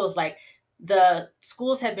public schools. Like, the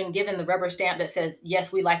schools have been given the rubber stamp that says,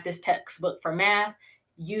 yes, we like this textbook for math.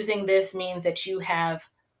 Using this means that you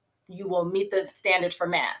will meet the standards for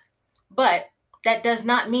math. But that does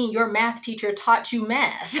not mean your math teacher taught you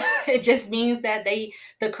math. It just means that the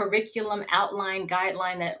curriculum outline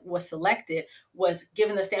guideline that was selected was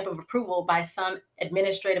given the stamp of approval by some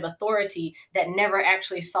administrative authority that never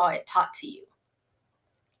actually saw it taught to you.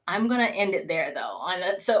 I'm going to end it there, though, on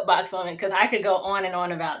that soapbox moment, because I could go on and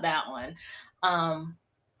on about that one.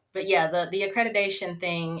 But yeah, the accreditation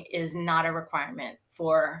thing is not a requirement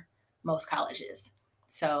for most colleges.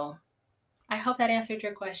 So I hope that answered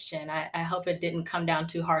your question. I hope it didn't come down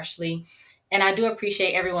too harshly. And I do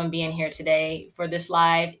appreciate everyone being here today for this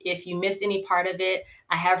live. If you missed any part of it,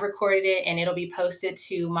 I have recorded it and it'll be posted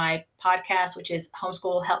to my podcast, which is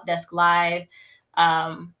Homeschool Help Desk Live,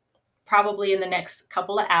 probably in the next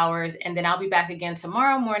couple of hours. And then I'll be back again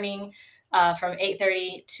tomorrow morning from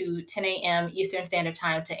 8:30 to 10 a.m. Eastern Standard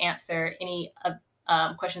Time to answer any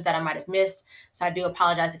questions that I might have missed. So I do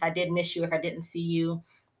apologize if I did miss you, if I didn't see you.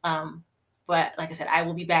 But like I said, I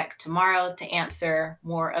will be back tomorrow to answer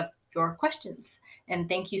more of your questions. And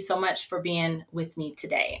thank you so much for being with me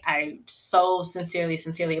today. I so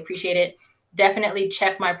sincerely appreciate it. Definitely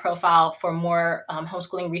check my profile for more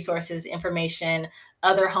homeschooling resources, information,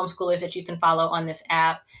 other homeschoolers that you can follow on this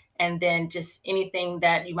app, and then just anything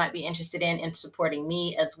that you might be interested in supporting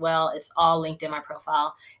me as well. It's all linked in my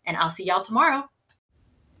profile. And I'll see y'all tomorrow.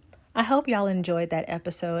 I hope y'all enjoyed that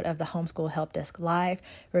episode of the Homeschool Help Desk Live.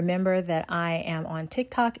 Remember that I am on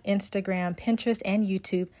TikTok, Instagram, Pinterest, and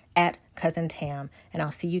YouTube at Cousin Tam. And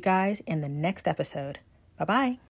I'll see you guys in the next episode. Bye-bye.